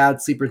 I've been a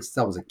bad sleeper since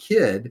I was a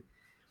kid,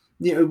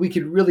 we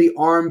could really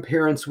arm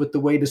parents with the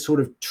way to sort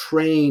of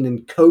train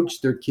and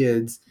coach their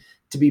kids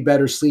to be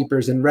better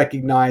sleepers and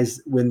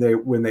recognize when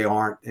they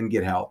aren't and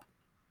get help.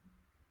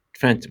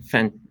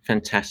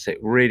 Fantastic.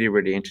 Really,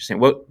 really interesting.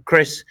 Well,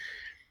 Chris,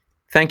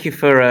 thank you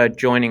for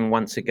joining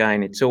once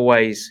again. It's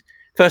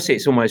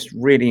almost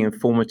really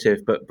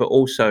informative, but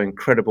also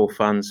incredible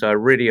fun. So I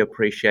really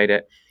appreciate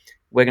it.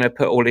 We're going to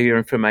put all of your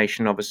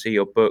information, obviously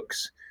your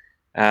books,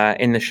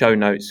 in the show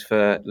notes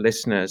for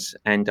listeners.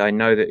 And I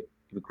know that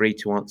you've agreed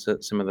to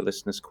answer some of the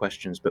listeners'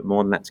 questions, but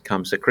more than that to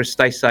come. So Chris,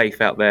 stay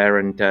safe out there.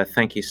 And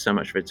thank you so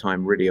much for your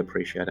time. Really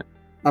appreciate it.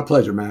 My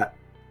pleasure, Matt.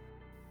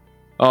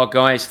 Oh,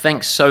 guys,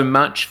 thanks so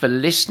much for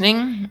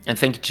listening. And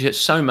thank you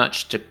so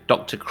much to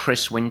Dr.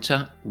 Chris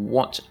Winter.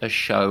 What a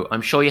show.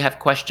 I'm sure you have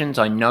questions.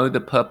 I know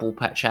the Purple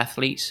Patch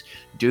athletes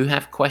do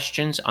have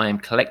questions. I am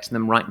collecting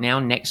them right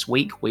now. Next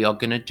week, we are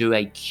going to do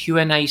a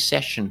Q&A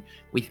session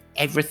with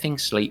Everything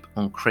Sleep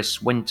on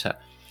Chris Winter.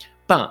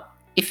 But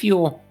if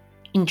your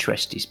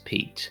interest is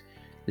piqued,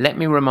 let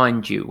me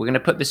remind you, we're going to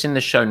put this in the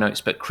show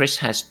notes, but Chris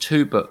has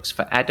 2 books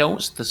for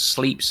adults, The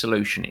Sleep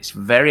Solution. It's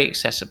very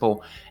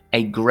accessible,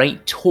 a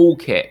great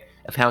toolkit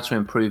of how to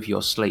improve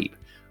your sleep.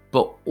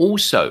 But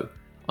also,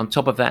 on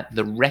top of that,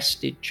 The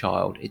Rested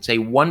Child. It's a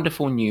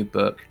wonderful new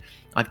book.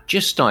 I've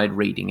just started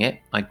reading it.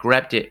 I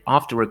grabbed it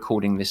after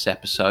recording this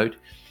episode,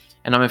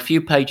 and I'm a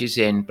few pages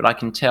in, but I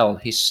can tell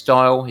his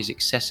style, his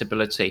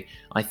accessibility,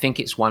 I think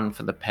it's one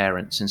for the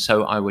parents. And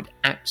so I would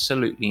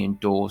absolutely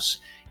endorse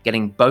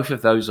getting both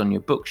of those on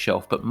your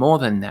bookshelf. But more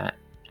than that,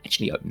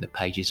 actually open the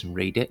pages and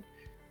read it.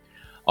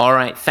 All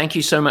right. Thank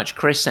you so much,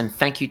 Chris. And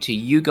thank you to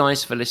you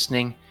guys for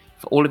listening.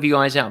 For all of you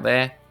guys out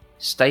there,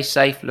 stay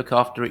safe, look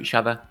after each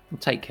other, and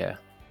take care.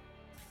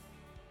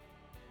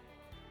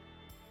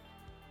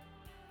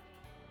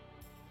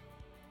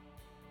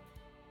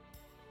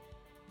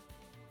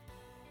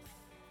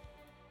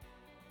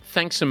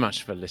 Thanks so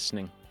much for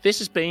listening. This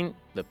has been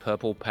the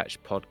Purple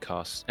Patch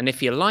Podcast. And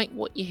if you like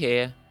what you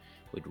hear,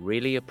 we'd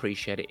really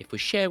appreciate it if we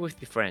share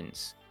with your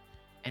friends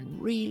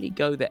and really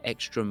go the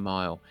extra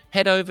mile.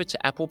 Head over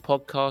to Apple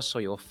Podcasts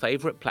or your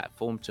favorite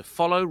platform to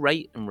follow,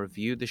 rate, and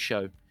review the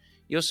show.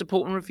 Your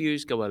support and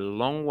reviews go a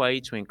long way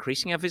to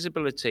increasing our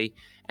visibility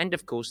and,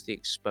 of course, the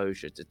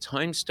exposure to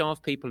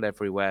time-starved people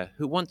everywhere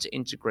who want to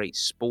integrate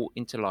sport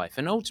into life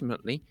and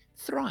ultimately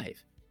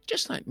thrive,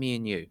 just like me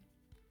and you.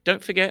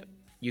 Don't forget,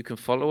 you can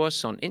follow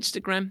us on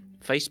Instagram,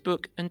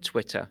 Facebook, and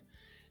Twitter.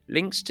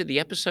 Links to the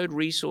episode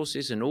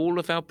resources and all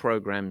of our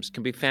programs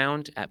can be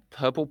found at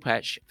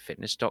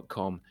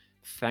purplepatchfitness.com.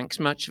 Thanks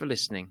much for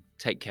listening.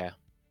 Take care.